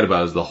they were mad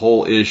about it is the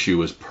whole issue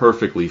was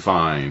perfectly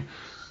fine.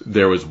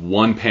 There was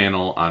one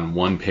panel on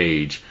one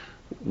page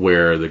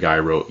where the guy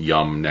wrote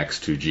 "Yum"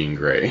 next to Jean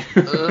Grey.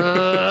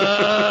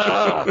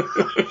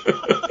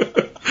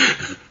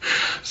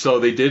 So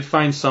they did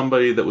find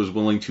somebody that was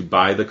willing to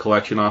buy the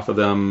collection off of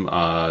them.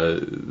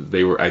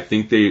 I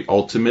think they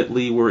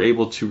ultimately were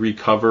able to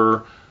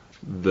recover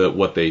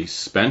what they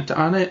spent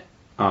on it.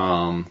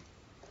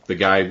 The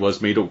guy was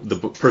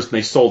the person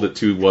they sold it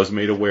to was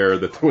made aware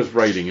that there was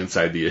writing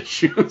inside the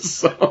issue.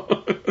 So,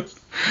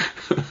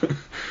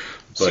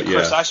 but yeah,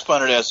 Chris, I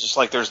spun it as just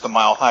like there's the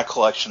Mile High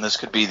collection. This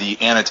could be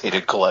the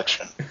annotated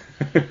collection.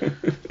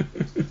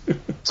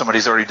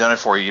 Somebody's already done it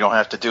for you. You don't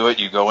have to do it.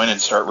 You go in and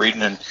start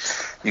reading, and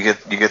you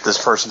get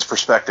this person's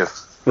perspective.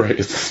 Right,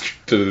 it's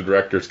to the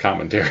director's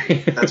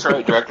commentary. That's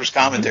right, director's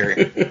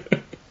commentary.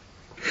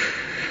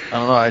 I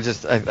don't know.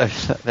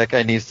 That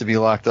guy needs to be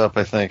locked up,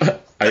 I think.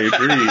 I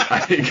agree.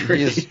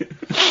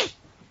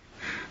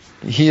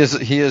 He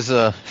is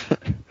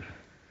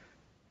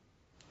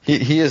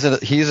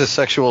a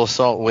sexual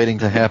assault waiting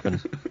to happen.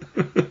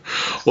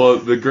 Well,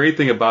 the great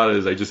thing about it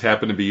is I just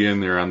happened to be in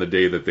there on the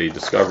day that they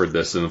discovered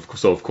this, and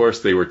so of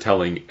course they were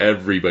telling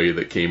everybody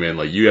that came in,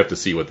 like, you have to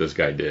see what this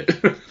guy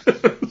did.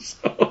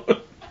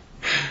 So.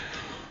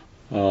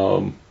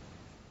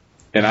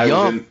 And I was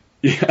Yum. in,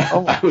 yeah,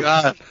 Oh my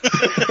God.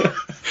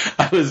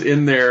 I was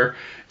in there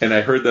and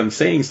I heard them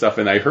saying stuff,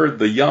 and I heard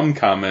the yum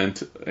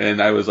comment,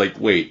 and I was like,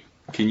 wait,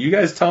 can you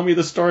guys tell me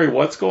the story?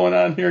 What's going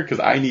on here? Because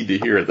I need to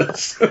hear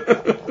this.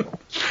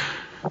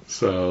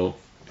 So,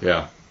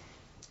 yeah.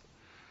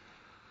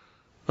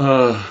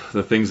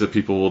 The things that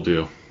people will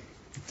do.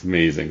 It's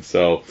amazing.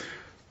 So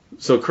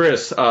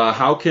Chris,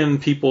 how can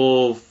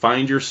people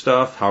find your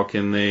stuff? How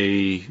can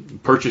they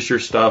purchase your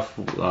stuff?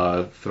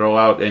 Throw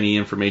out any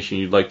information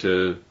you'd like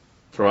to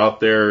throw out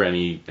there.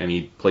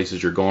 Any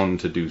places you're going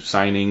to do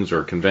signings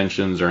or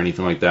conventions or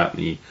anything like that in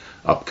the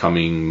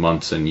upcoming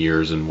months and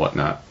years and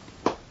whatnot.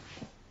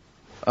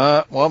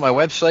 Well, my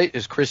website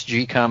is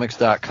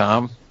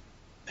chrisgcomics.com,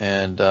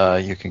 and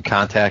you can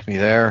contact me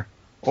there,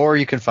 or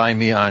you can find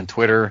me on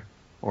Twitter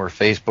or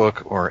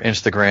Facebook or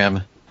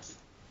Instagram,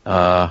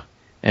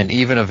 and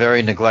even a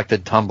very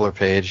neglected Tumblr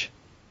page.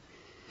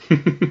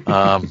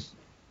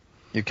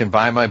 You can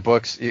buy my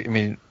books.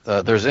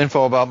 There's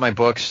info about my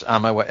books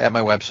on at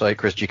my website,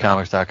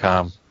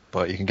 chrisgcomics.com,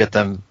 but you can get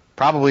them.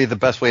 Probably the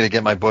best way to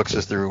get my books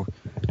is through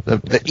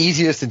the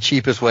easiest and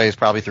cheapest way is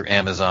probably through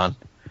Amazon.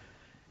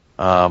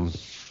 I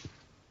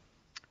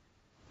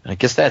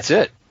guess that's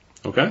it.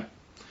 Okay.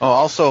 Oh,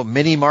 also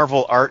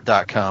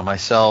minimarvelart.com. I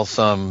sell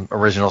some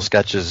original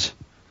sketches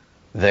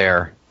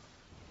there.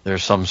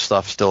 There's some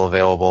stuff still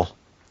available.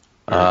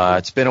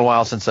 It's been a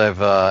while since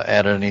I've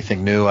added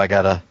anything new. I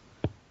gotta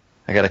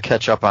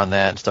catch up on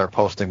that and start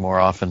posting more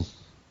often.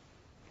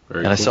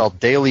 Very I cool. sell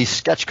daily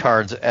sketch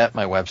cards at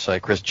my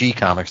website,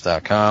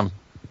 chrisgcomics.com.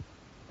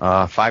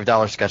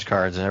 $5 sketch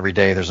cards, and every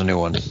day there's a new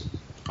one.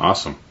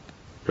 Awesome.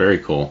 Very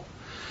cool.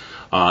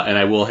 And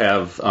I will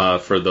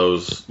have, for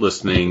those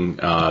listening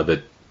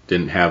that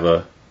didn't have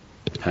a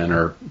pen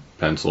or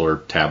pencil or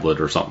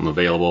tablet or something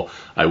available,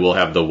 I will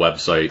have the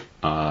website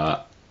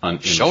in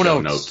the show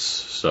notes.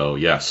 So,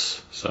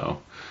 yes.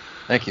 So,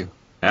 Thank you.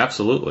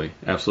 absolutely.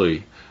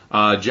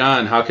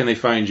 John, how can they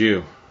find you?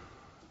 You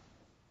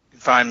can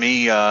find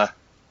me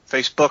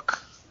Facebook,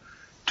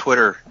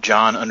 Twitter,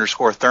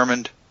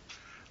 John_Thurmond,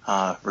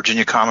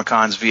 Virginia Comic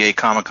Con's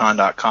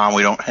VAComicCon.com.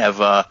 We don't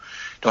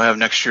have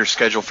next year's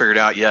schedule figured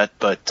out yet,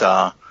 but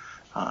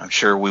I'm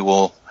sure we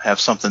will have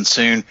something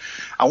soon.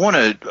 I want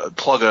to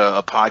plug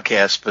a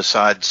podcast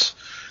besides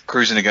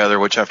Cruising Together,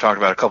 which I've talked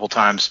about a couple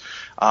times.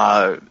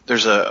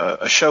 There's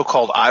a show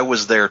called I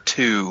Was There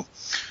Too,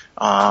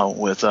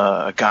 with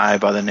a guy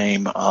by the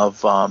name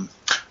of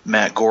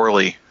Matt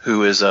Gorley,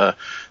 who is a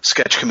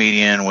sketch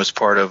comedian, was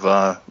part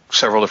of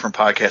several different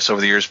podcasts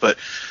over the years. But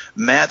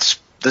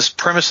this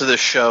premise of this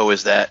show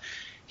is that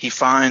he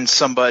finds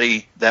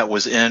somebody that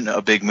was in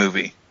a big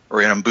movie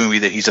or in a movie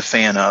that he's a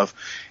fan of,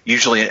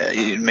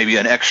 usually maybe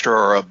an extra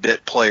or a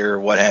bit player or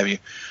what have you.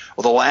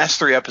 Well, the last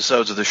 3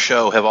 episodes of the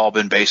show have all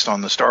been based on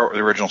the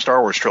original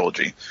Star Wars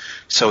trilogy.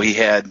 So he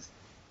had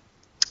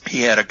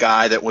a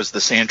guy that was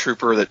the Sand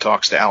Trooper that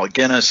talks to Alec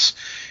Guinness.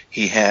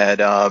 He had,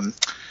 I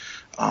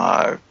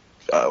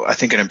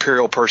think, an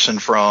Imperial person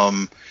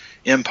from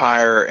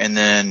Empire, and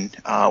then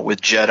with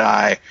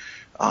Jedi,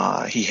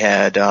 he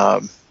had.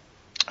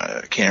 I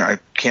can't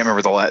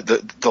remember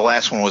the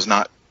last one was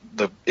not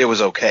it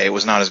was okay. It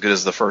was not as good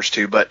as the first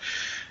 2, but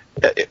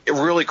a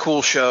really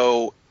cool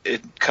show.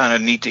 It kind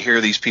of neat to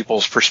hear these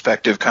people's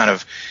perspective, kind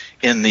of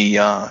in the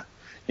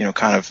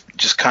kind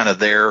of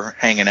there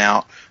hanging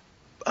out.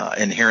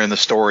 And hearing the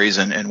stories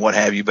and what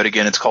have you. But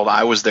again, it's called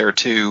I Was There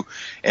Too,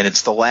 and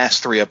it's the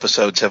last 3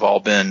 episodes have all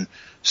been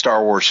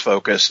Star Wars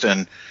focused,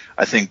 and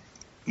I think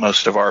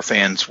most of our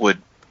fans would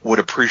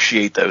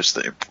appreciate those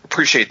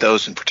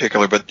in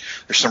particular. But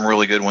there's some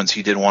really good ones.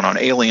 He did one on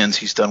Aliens.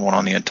 He's done one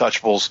on the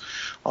Untouchables.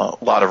 A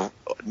lot of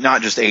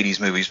not just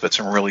 80s movies, but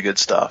some really good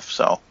stuff.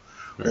 So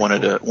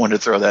wanted to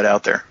throw that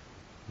out there.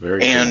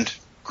 Very and cool.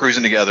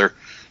 Cruising Together,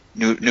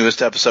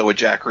 newest episode with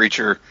Jack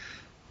Reacher.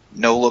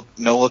 No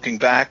looking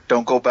back.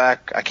 Don't go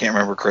back. I can't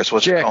remember, Chris.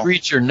 What's it Jack called?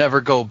 Reacher, Never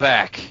Go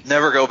Back.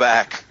 Never go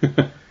back.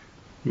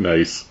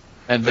 Nice.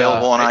 And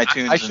Available on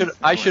iTunes.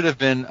 I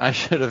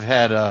should have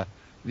had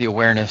the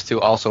awareness to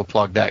also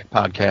plug that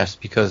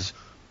podcast because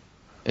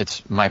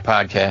it's my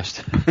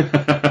podcast.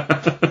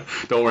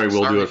 Don't worry,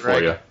 we'll do it for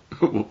you.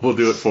 We'll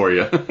do it for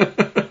you.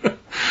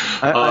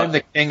 I'm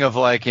the king of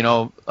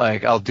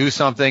I'll do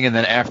something and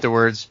then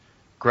afterwards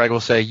Greg will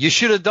say, "You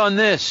should have done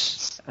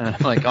this." And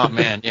I'm like, "Oh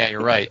man, yeah,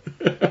 you're right.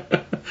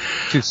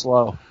 Too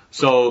slow."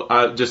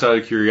 So, just out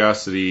of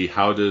curiosity,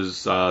 how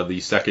does the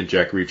second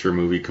Jack Reacher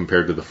movie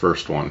compare to the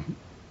first one?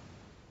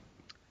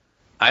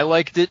 I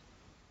liked it.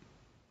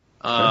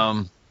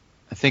 I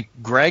think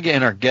Greg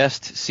and our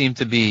guest seemed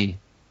to be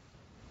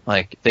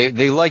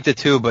they liked it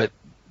too, but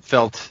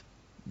felt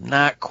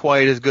not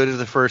quite as good as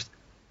the first.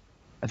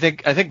 I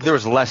think there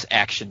was less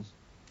action.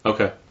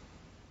 Okay.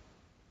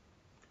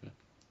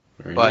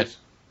 Very But nice.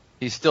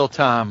 he's still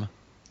Tom.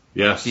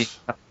 Yes.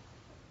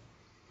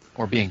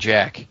 Or being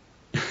Jack.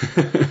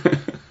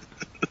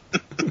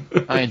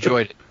 I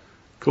enjoyed it.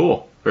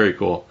 Cool. Very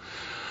cool.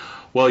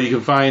 Well, you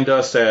can find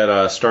us at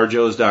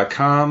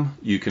starjoes.com.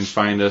 You can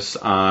find us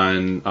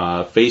on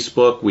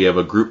Facebook. We have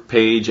a group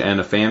page and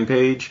a fan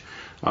page.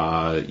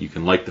 You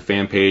can like the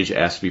fan page,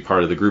 ask to be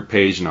part of the group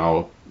page, and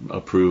I'll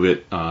approve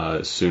it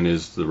as soon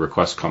as the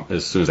request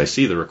as soon as I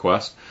see the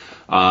request.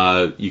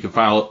 You can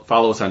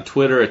follow us on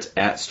Twitter. It's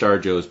at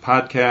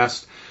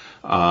StarJoesPodcast.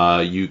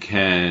 You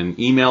can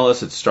email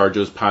us at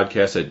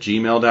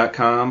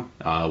starjoespodcast@gmail.com.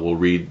 We'll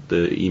read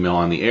the email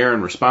on the air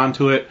and respond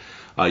to it.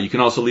 You can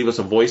also leave us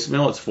a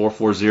voicemail. It's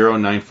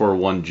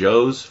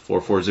 440-941-JOES,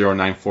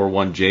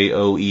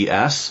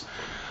 440-941-JOES.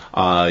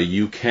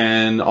 You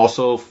can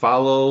also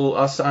follow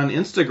us on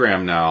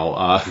Instagram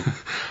now.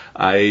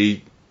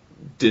 I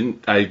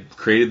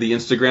created the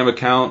Instagram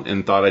account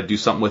and thought I'd do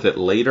something with it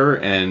later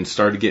and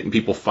started getting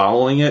people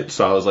following it.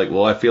 So I was like,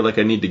 well, I feel like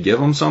I need to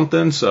give them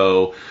something.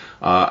 So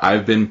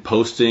I've been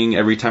posting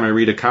every time I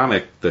read a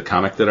comic, the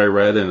comic that I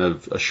read and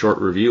a short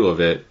review of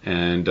it.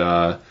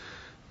 And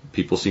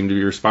people seem to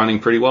be responding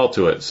pretty well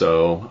to it.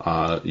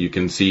 So you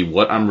can see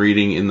what I'm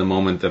reading in the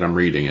moment that I'm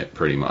reading it,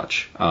 pretty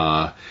much.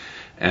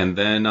 And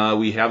then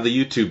we have the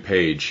YouTube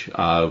page.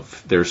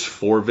 There's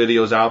 4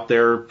 videos out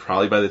there.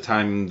 Probably by the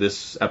time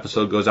this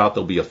episode goes out,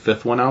 there'll be a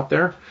 5th one out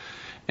there.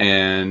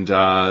 And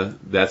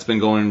that's been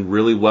going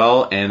really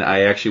well. And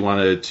I actually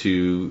wanted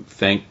to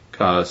thank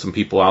some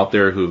people out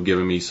there who have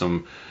given me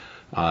some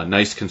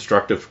nice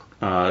constructive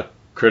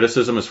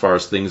criticism as far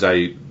as things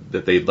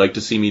that they'd like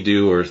to see me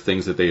do or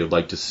things that they would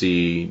like to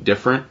see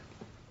different.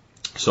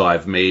 So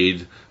I've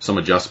made some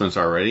adjustments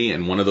already,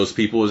 and one of those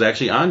people was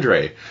actually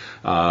Andre.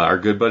 Our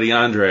good buddy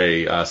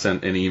Andre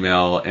sent an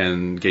email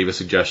and gave a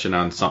suggestion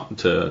on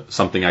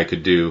something I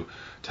could do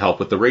to help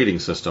with the rating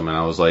system, and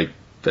I was like,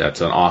 that's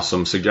an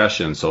awesome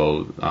suggestion.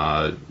 So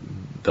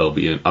there'll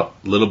be a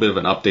little bit of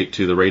an update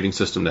to the rating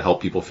system to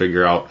help people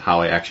figure out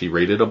how I actually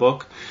rated a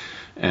book.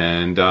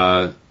 And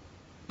but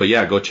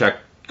yeah, go check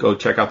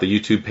out the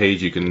YouTube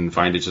page. You can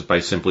find it just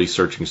by simply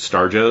searching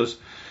StarJoes.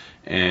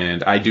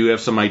 And I do have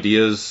some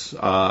ideas,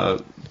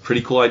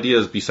 pretty cool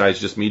ideas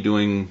besides just me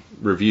doing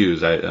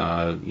reviews.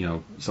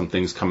 Some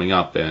things coming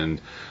up,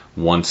 and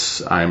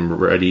once I'm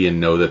ready and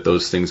know that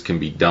those things can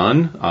be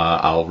done,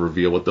 I'll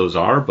reveal what those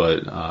are.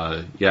 But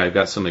yeah, I've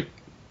got some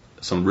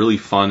really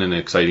fun and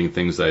exciting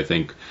things that I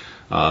think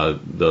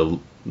the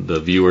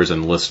viewers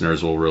and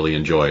listeners will really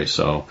enjoy.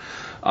 So.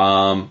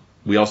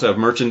 We also have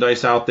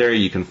merchandise out there.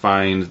 You can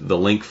find the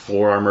link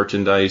for our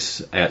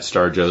merchandise at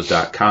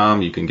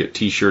starjoes.com. You can get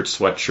t-shirts,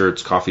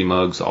 sweatshirts, coffee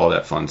mugs, all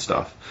that fun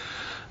stuff.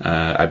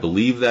 I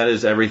believe that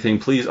is everything.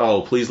 Please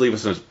leave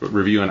us a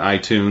review on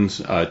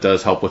iTunes. It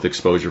does help with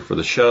exposure for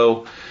the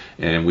show,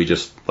 and we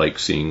just like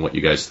seeing what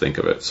you guys think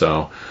of it.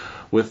 So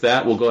with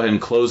that, we'll go ahead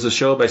and close the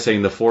show by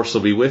saying the Force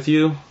will be with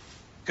you.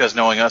 Because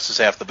knowing us is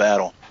half the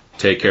battle.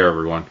 Take care,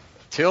 everyone.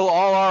 Till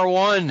all are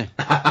one.